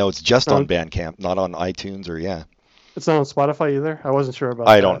 It's not yeah, on- no, it's just not on on- Bandcamp, not on iTunes or yeah. It's not on Spotify either. I wasn't sure about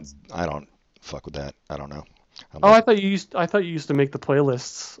I that. don't fuck with that. I don't know. I'm Oh, like- I thought you used to make the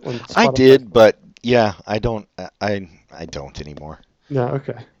playlists on Spotify. I did, but yeah, I don't anymore. No,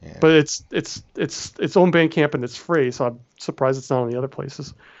 okay. Yeah. But it's on Bandcamp and it's free, so I'm surprised it's not on the other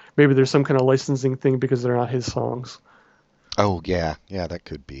places. Maybe there's some kind of licensing thing because they're not his songs. Oh yeah, that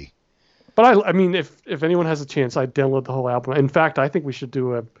could be. But I mean, if anyone has a chance, I'd download the whole album. In fact, I think we should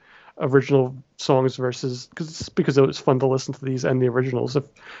do a original songs versus because it was fun to listen to these and the originals. If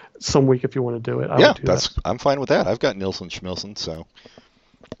some week, if you want to do it, I Yeah, would do that. I'm fine with that. I've got Nilsson Schmilsson, so.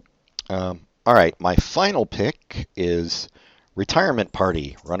 All right, my final pick is Retirement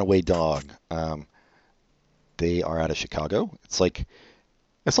Party, Runaway Dog. They are out of Chicago. It's like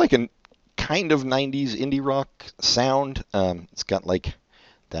a kind of 90s indie rock sound. It's got like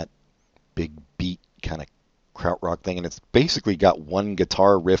that big beat kind of krautrock thing, and it's basically got one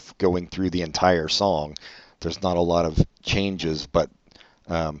guitar riff going through the entire song. There's not a lot of changes, but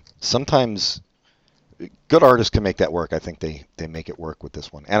sometimes good artists can make that work. I think they make it work with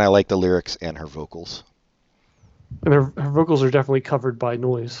this one. And I like the lyrics and her vocals. And her vocals are definitely covered by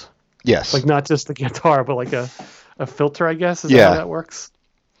noise, Yes. like not just the guitar, but like a filter, I guess. Is Yeah. that how that works?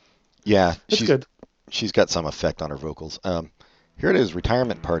 Yeah. It's good. She's got some effect on her vocals. Here it is,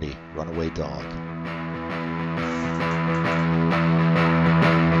 Retirement Party, Runaway Dog.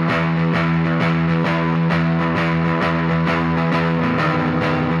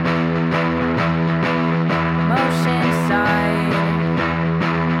 Motion side.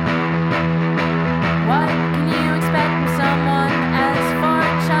 What can you expect from someone as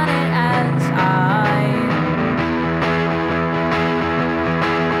fortunate as I?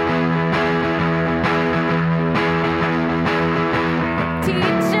 Teach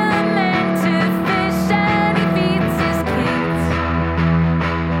a man to fish and he feeds his kids.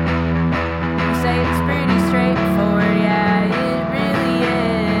 You say it's pretty straightforward, yeah, it really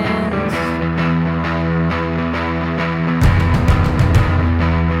is.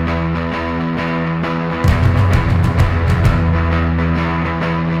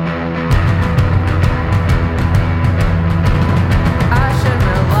 I should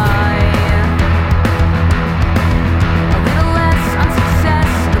rely a little less on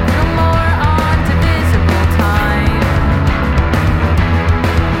success, a little more on divisible time.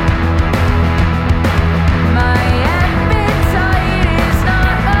 My appetite is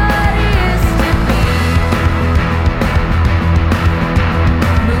not what it used to be.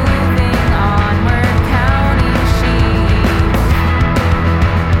 Moving onward, counting sheep.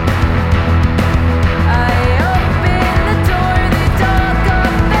 I opened the door, the dog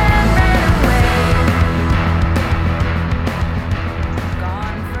up and ran away.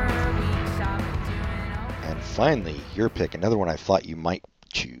 Gone for weeks, I've been doing okay. And finally, your pick, another one I thought you might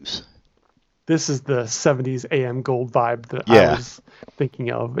choose. This is the 70s AM gold vibe that Yeah. I was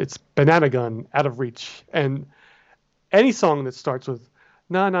thinking of. It's Banana Gun, Out of Reach. And any song that starts with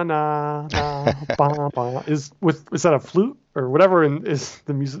na na na na ba ba is that a flute or whatever is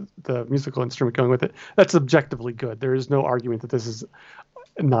the musical instrument going with it. That's objectively good. There is no argument that this is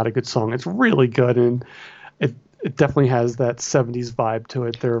not a good song. It's really good, and it definitely has that 70s vibe to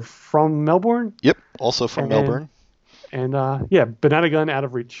it. They're from Melbourne, Yep, also from And- Melbourne. and yeah, Banana Gun, Out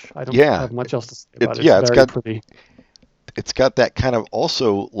of Reach. I don't Yeah. have much else to say about it. Yeah, It's it's very got- pretty. It's got that kind of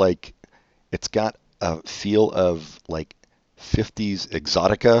also like it's got a feel of like 50s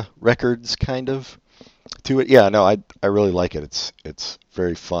Exotica records kind of to it. Yeah, no, I really like it. It's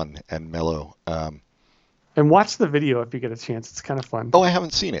very fun and mellow. And watch the video if you get a chance. It's kind of fun. Oh, I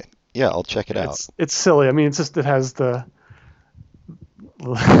haven't seen it. Yeah, I'll check it out. It's silly. I mean, it has the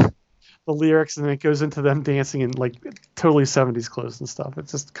the lyrics, and then it goes into them dancing in like totally 70s clothes and stuff.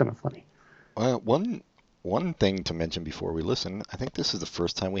 It's just kind of funny. One thing to mention before we listen, I think this is the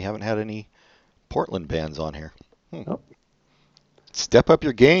first time we haven't had any Portland bands on here. Oh. Step up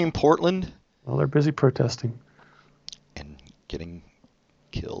your game, Portland, Well, they're busy protesting. and getting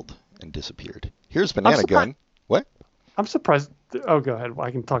killed and disappeared. Here's Banana surprised- Gun. What? I'm surprised. Oh, go ahead. I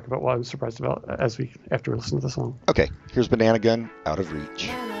can talk about what I'm surprised about after we listen to the song. Okay, here's Banana Gun, Out of Reach.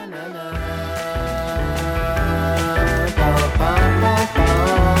 Ba, ba, ba,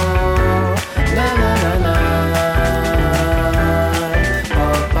 ba.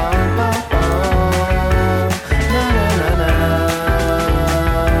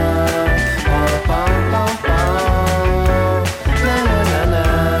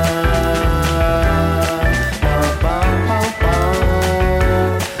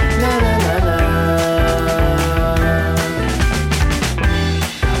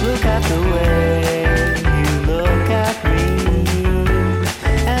 Look at the way you look at me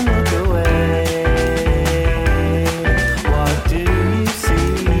and look away. What do you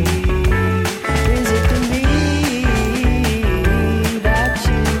see? Is it the me that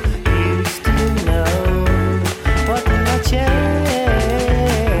you used to know? What did I change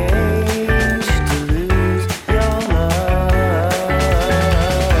to lose your love?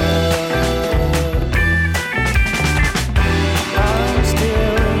 I'm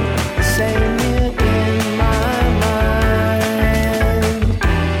still saying it in my mind.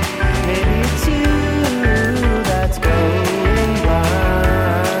 Maybe it's you that's going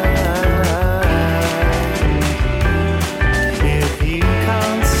blind. If you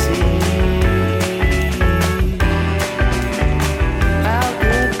can't see how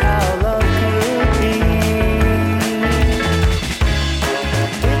good our love could be,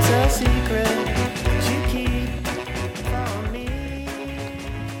 it's a secret that you keep from me.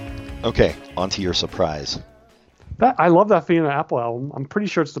 Okay, on to your surprise. I love that Fiona Apple album. I'm pretty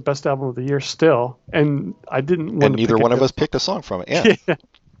sure it's the best album of the year still, and I didn't want And to neither pick one it of us picked a song from it. Yeah. Yeah.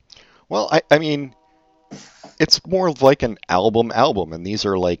 Well, I mean, it's more of like an album, and these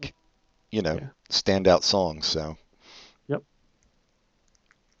are like, Yeah. standout songs. So Yep.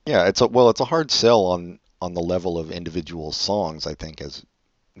 yeah, it's a hard sell on the level of individual songs. I think as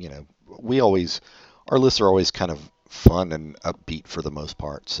our lists are always kind of fun and upbeat for the most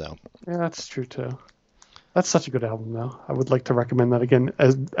part. So Yeah, that's true too. That's such a good album, though. I would like to recommend that again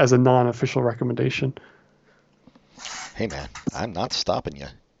as a non-official recommendation. hey man, I'm not stopping you.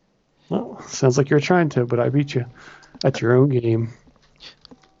 Well, sounds like you're trying to, but I beat you at your own game.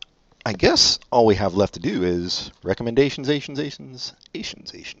 I guess all we have left to do is recommendations. You got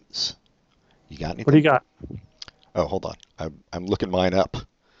anything? What do you got? Oh, hold on. I'm looking mine up.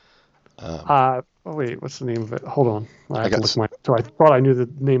 Oh wait, what's the name of it? Hold on. I have got to look so I thought I knew the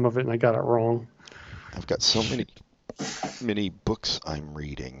name of it and I got it wrong. I've got so many books I'm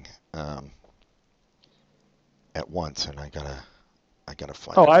reading at once, and I gotta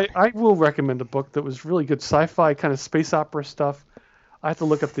find. Oh, it. I will recommend a book that was really good sci-fi kind of space opera stuff. I have to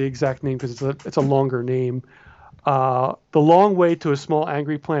look up the exact name because it's a longer name. The Long Way to a Small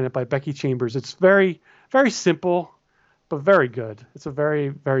Angry Planet by Becky Chambers. It's very, very simple, but very good. It's a very,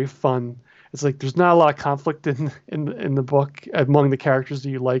 very fun. It's like there's not a lot of conflict in the book among the characters that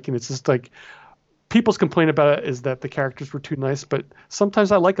you like, and it's just like people's complaint about it is that the characters were too nice, but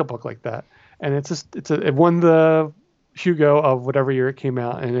sometimes I like a book like that, and it won the Hugo of whatever year it came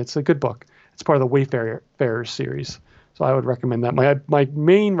out, and it's a good book. It's part of the Wayfarer series, so I would recommend that. My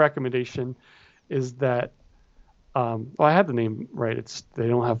main recommendation is that I had the name right. They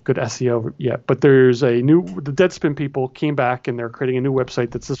don't have good SEO yet, but there's the Deadspin people came back and they're creating a new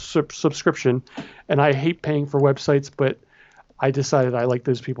website that's a subscription, and I hate paying for websites, but I decided I like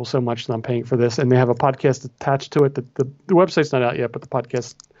those people so much that I'm paying for this, and they have a podcast attached to it. The website's not out yet, but the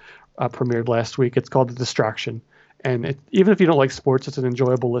podcast premiered last week. It's called The Distraction, and even if you don't like sports, it's an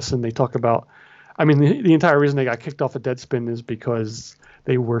enjoyable listen. They talk about, the entire reason they got kicked off of Deadspin is because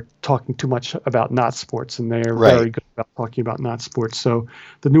they were talking too much about not sports, and they're very good about talking about not sports. So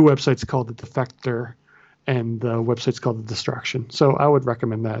the new website's called The Defector, and the website's called The Distraction. So I would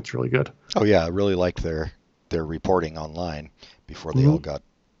recommend that. It's really good. Oh yeah, I really liked their reporting online before they all got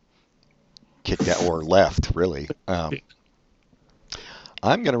kicked out or left. Really, I'm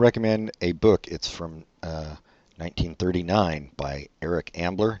going to recommend a book. It's from 1939 by Eric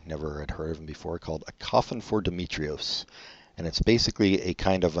Ambler. Never had heard of him before. Called A Coffin for Demetrios. And it's basically a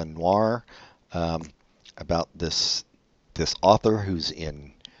kind of a noir about this author who's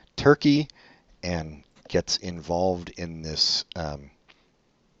in Turkey and gets involved in this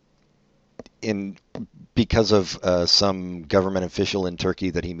because of some government official in Turkey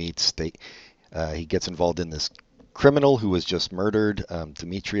that he meets. He gets involved in this criminal who was just murdered,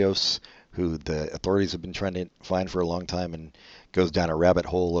 Demetrios, who the authorities have been trying to find for a long time, and goes down a rabbit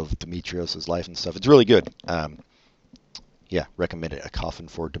hole of Demetrios' life and stuff. It's really good. Yeah, recommend it. A Coffin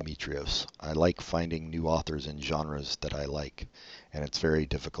for Demetrios. I like finding new authors in genres that I like, and it's very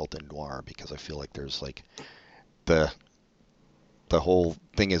difficult in noir because I feel like there's like the whole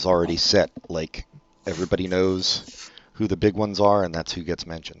thing is already set. Like everybody knows who the big ones are, and that's who gets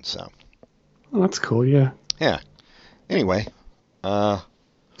mentioned. So Oh, that's cool. Yeah. yeah. Anyway,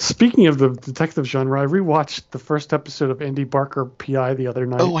 Speaking of the detective genre, I rewatched the first episode of Andy Barker PI the other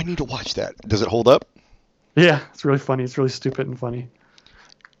night. Oh, I need to watch that. Does it hold up? Yeah, it's really funny. It's really stupid and funny.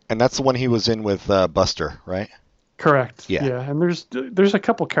 And that's the one he was in with Buster, right? Correct. Yeah. And there's a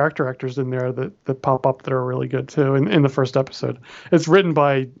couple character actors in there that pop up that are really good too. In the first episode, it's created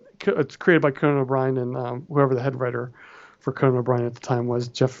by Conan O'Brien and whoever the head writer for Conan O'Brien at the time was,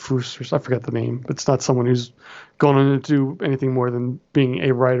 Jeff Foose, or I forget the name, but it's not someone who's gone on to do anything more than being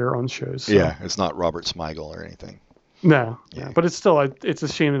a writer on shows. So. Yeah, it's not Robert Smigel or anything. No, Yeah. but it's still it's a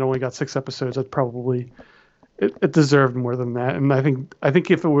shame it only got 6 episodes. It probably it deserved more than that. And I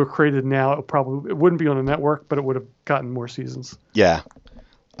think if it were created now, it wouldn't be on a network, but it would have gotten more seasons. Yeah.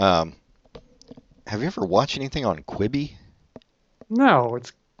 Have you ever watched anything on Quibi? No,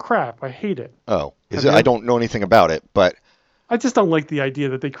 it's crap. I hate it. Oh, is Have it? you? I don't know anything about it, but I just don't like the idea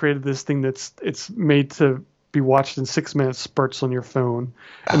that they created this thing it's made to be watched in 6-minute spurts on your phone.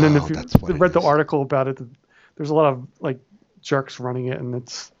 And then if you that's what it read the is. article about it, there's a lot of like jerks running it, and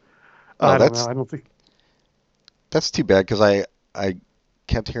it's Oh, I don't that's- know. I don't think. that's too bad because I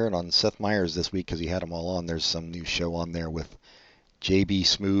kept hearing on Seth Meyers this week because he had them all on. There's some new show on there with J.B.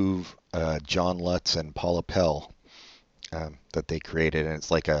 Smoove, John Lutz, and Paula Pell that they created, and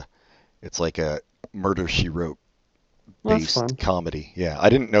it's like a Murder She Wrote Well, that's based fun. comedy. Yeah, I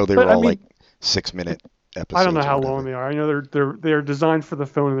didn't know they But, were I all mean, like 6-minute episodes. I don't know or how whatever. long they are. I know they're designed for the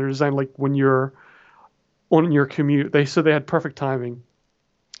phone, and they're designed like when you're on your commute. They had perfect timing.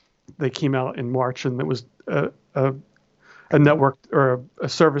 They came out in March, and it was a network or a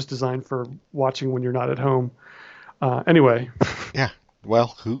service designed for watching when you're not at home. Anyway, Yeah.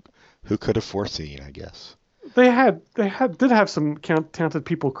 Well, who could have foreseen? I guess. they did have some talented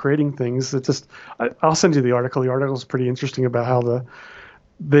people creating things. It just I'll send you the article. The article is pretty interesting about how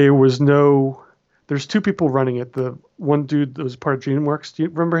there's 2 people running it. The one dude that was part of DreamWorks. Do you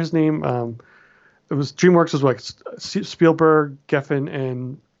remember his name? It was DreamWorks was like Spielberg, Geffen,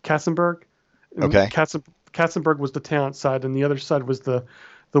 and Katzenberg. And Okay. Katzenberg was the talent side, and the other side was the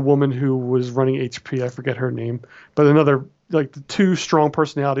woman who was running HP. I forget her name, but another like the 2 strong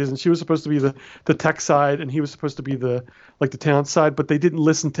personalities, and she was supposed to be the tech side, and he was supposed to be the talent side. But they didn't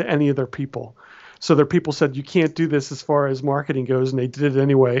listen to any of their people. So their people said, you can't do this as far as marketing goes, and they did it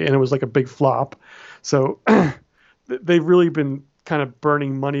anyway, and it was like a big flop. So they've really been kind of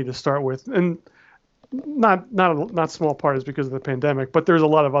burning money to start with, and not small part is because of the pandemic, but there's a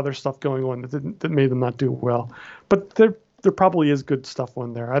lot of other stuff going on that made them not do well. But there probably is good stuff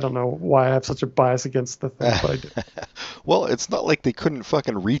on there. I don't know why I have such a bias against the thing, but I do. Well, it's not like they couldn't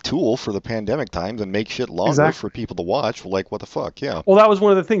fucking retool for the pandemic times and make shit longer Exactly. for people to watch. Like, what the fuck? Yeah. Well, that was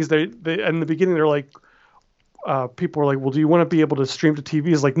one of the things they in the beginning they're like, people were like, well, do you want to be able to stream to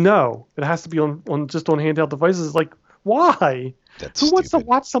TV? It's like, no, it has to be on handheld devices. It's like, why? That's Who wants to stupid.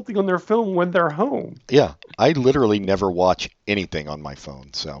 watch something on their phone when they're home? Yeah, I literally never watch anything on my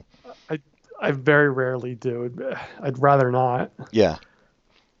phone. So I very rarely do. I'd rather not. yeah.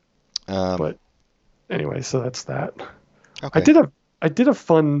 But anyway, so that's that. Okay. I did a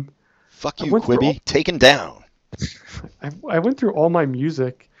fun. Fuck I you, went through Quibi. Taken down. I went through all my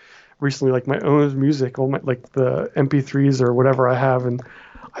music recently, like my own music, all my like the MP3s or whatever I have, and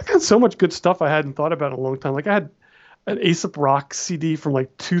I've had so much good stuff I hadn't thought about in a long time. Like I had an Aesop Rock CD from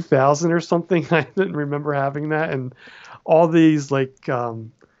like 2000 or something. I didn't remember having that, and all these like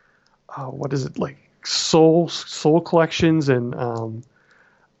what is it, like soul collections, and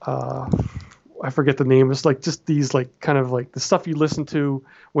I forget the name. It's like just these like kind of like the stuff you listen to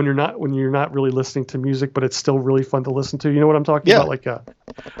when you're not really listening to music, but it's still really fun to listen to. You know what I'm talking Yeah.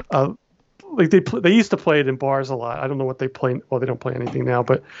 about? Like they used to play it in bars a lot. I don't know what they play. Well, they don't play anything now,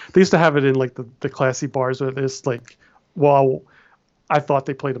 but they used to have it in like the classy bars where it's like, well, I thought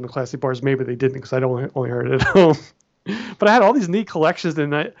they played them in classy bars. Maybe they didn't because I only heard it at home. But I had all these neat collections,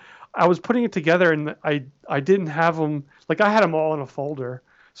 and I was putting it together, and I didn't have them. Like I had them all in a folder.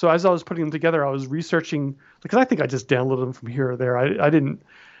 So as I was putting them together, I was researching, because I think I just downloaded them from here or there. I didn't,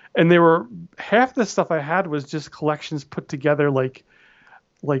 and they were, half the stuff I had was just collections put together like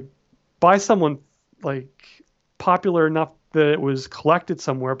by someone like popular enough that it was collected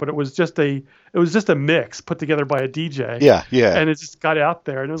somewhere, but it was just a mix put together by a DJ. Yeah, yeah. And it just got out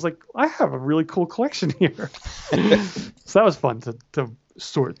there, and it was like, I have a really cool collection here. So that was fun to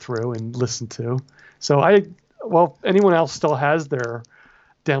sort through and listen to. So anyone else still has their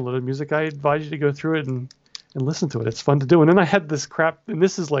downloaded music, I advise you to go through it and listen to it. It's fun to do. And then I had this crap, and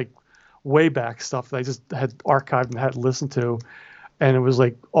this is like way back stuff that I just had archived and had listened to, and it was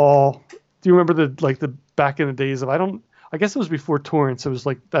like all. Do you remember the back in the days of I guess it was before torrents. It was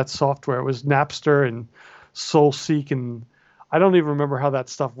like that software. It was Napster and SoulSeek, and I don't even remember how that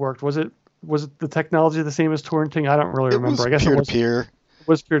stuff worked. Was it the technology the same as torrenting? I don't really It remember. was I guess peer it to was. peer. It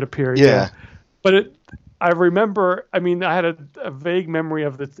was peer to peer. Yeah. But I remember. I mean, I had a vague memory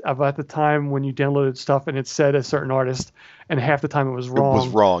of at the time when you downloaded stuff and it said a certain artist, and half the time it was It wrong. was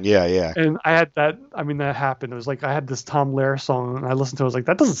wrong. Yeah, yeah. And I had that. I mean, that happened. It was like I had this Tom Lehrer song, and I listened to it. I was like,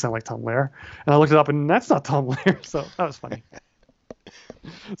 that doesn't sound like Tom Lehrer. And I looked it up, and that's not Tom Lehrer. So that was funny.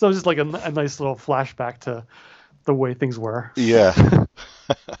 So it was just like a nice little flashback to the way things were. Yeah.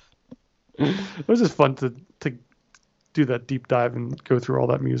 It was just fun to do that deep dive and go through all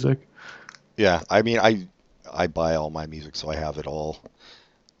that music. Yeah. I mean, I buy all my music, so I have it all.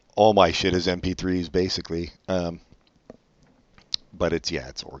 All my shit is MP3s, basically. But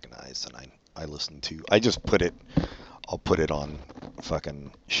it's organized, and I listen to. I'll put it on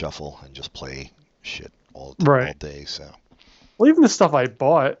fucking shuffle and just play shit all day. So. Well, even the stuff I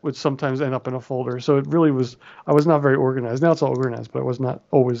bought would sometimes end up in a folder. So it really was. I was not very organized. Now it's all organized, but it was not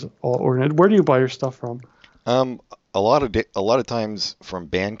always all organized. Where do you buy your stuff from? A lot of times from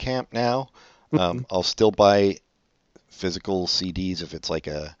Bandcamp now. I'll still buy physical CDs if it's like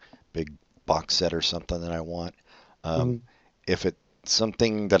a big box set or something that I want. If it's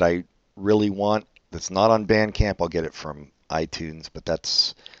something that I really want that's not on Bandcamp, I'll get it from iTunes, but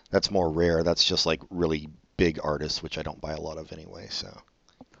that's more rare. That's just like really big artists, which I don't buy a lot of anyway. So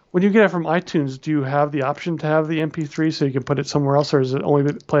When you get it from iTunes, do you have the option to have the MP3 so you can put it somewhere else, or is it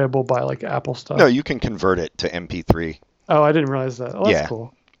only playable by like Apple stuff? no, you can convert it to MP3. Oh, I didn't realize that. Oh, that's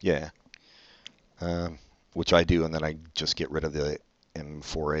cool. Yeah. Which I do, and then I just get rid of the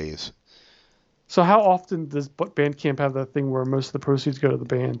M4As. So how often does Bandcamp have that thing where most of the proceeds go to the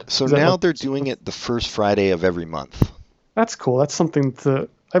band? So Is that now what- they're doing it the first Friday of every month. That's cool. That's something to.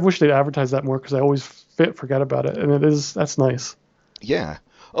 I wish they'd advertise that more because I always forget about it, and that's nice. Yeah.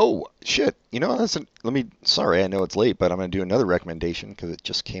 Oh shit! You know, sorry, I know it's late, but I'm going to do another recommendation because it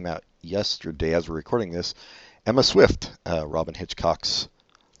just came out yesterday as we're recording this. Emma Swift, Robin Hitchcock's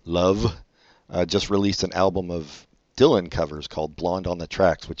love, just released an album of Dylan covers called "Blonde on the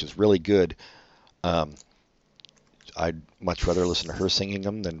Tracks," which is really good. I'd much rather listen to her singing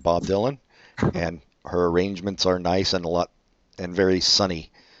them than Bob Dylan, and her arrangements are nice and very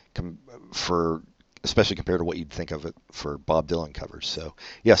sunny, especially compared to what you'd think of it for Bob Dylan covers. So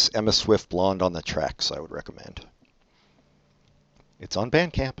yes, Emma Swift, "Blonde on the Tracks," I would recommend. It's on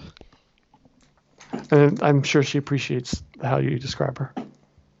Bandcamp. And I'm sure she appreciates how you describe her.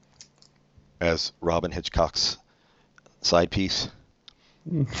 As Robin Hitchcock's side piece.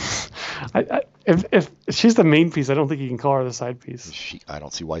 If she's the main piece, I don't think you can call her the side piece. I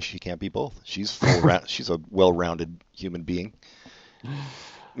don't see why she can't be both. She's she's a well-rounded human being.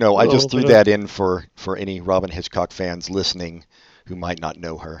 No, I just threw that in for any Robin Hitchcock fans listening who might not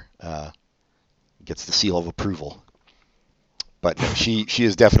know her. Gets the seal of approval. But no, she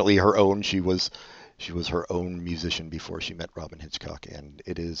is definitely her own. She was her own musician before she met Robin Hitchcock, and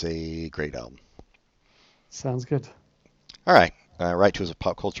it is a great album. Sounds good. All right. Write to us at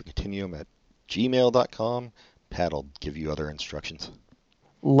popculturecontinuum@gmail.com. Pat will give you other instructions.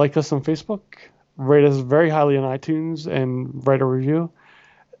 Like us on Facebook. Rate us very highly on iTunes and write a review.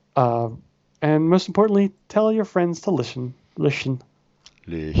 And most importantly, tell your friends to listen. Listen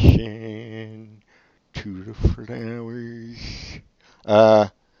to the flowers.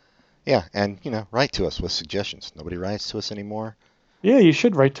 Yeah, and write to us with suggestions. Nobody writes to us anymore. Yeah, you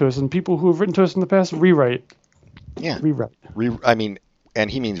should write to us. And people who have written to us in the past, rewrite. Yeah. Rewrite.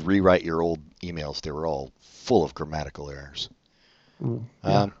 And he means rewrite your old emails. They were all full of grammatical errors.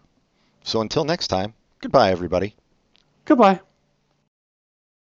 Yeah. So until next time, goodbye, everybody. Goodbye.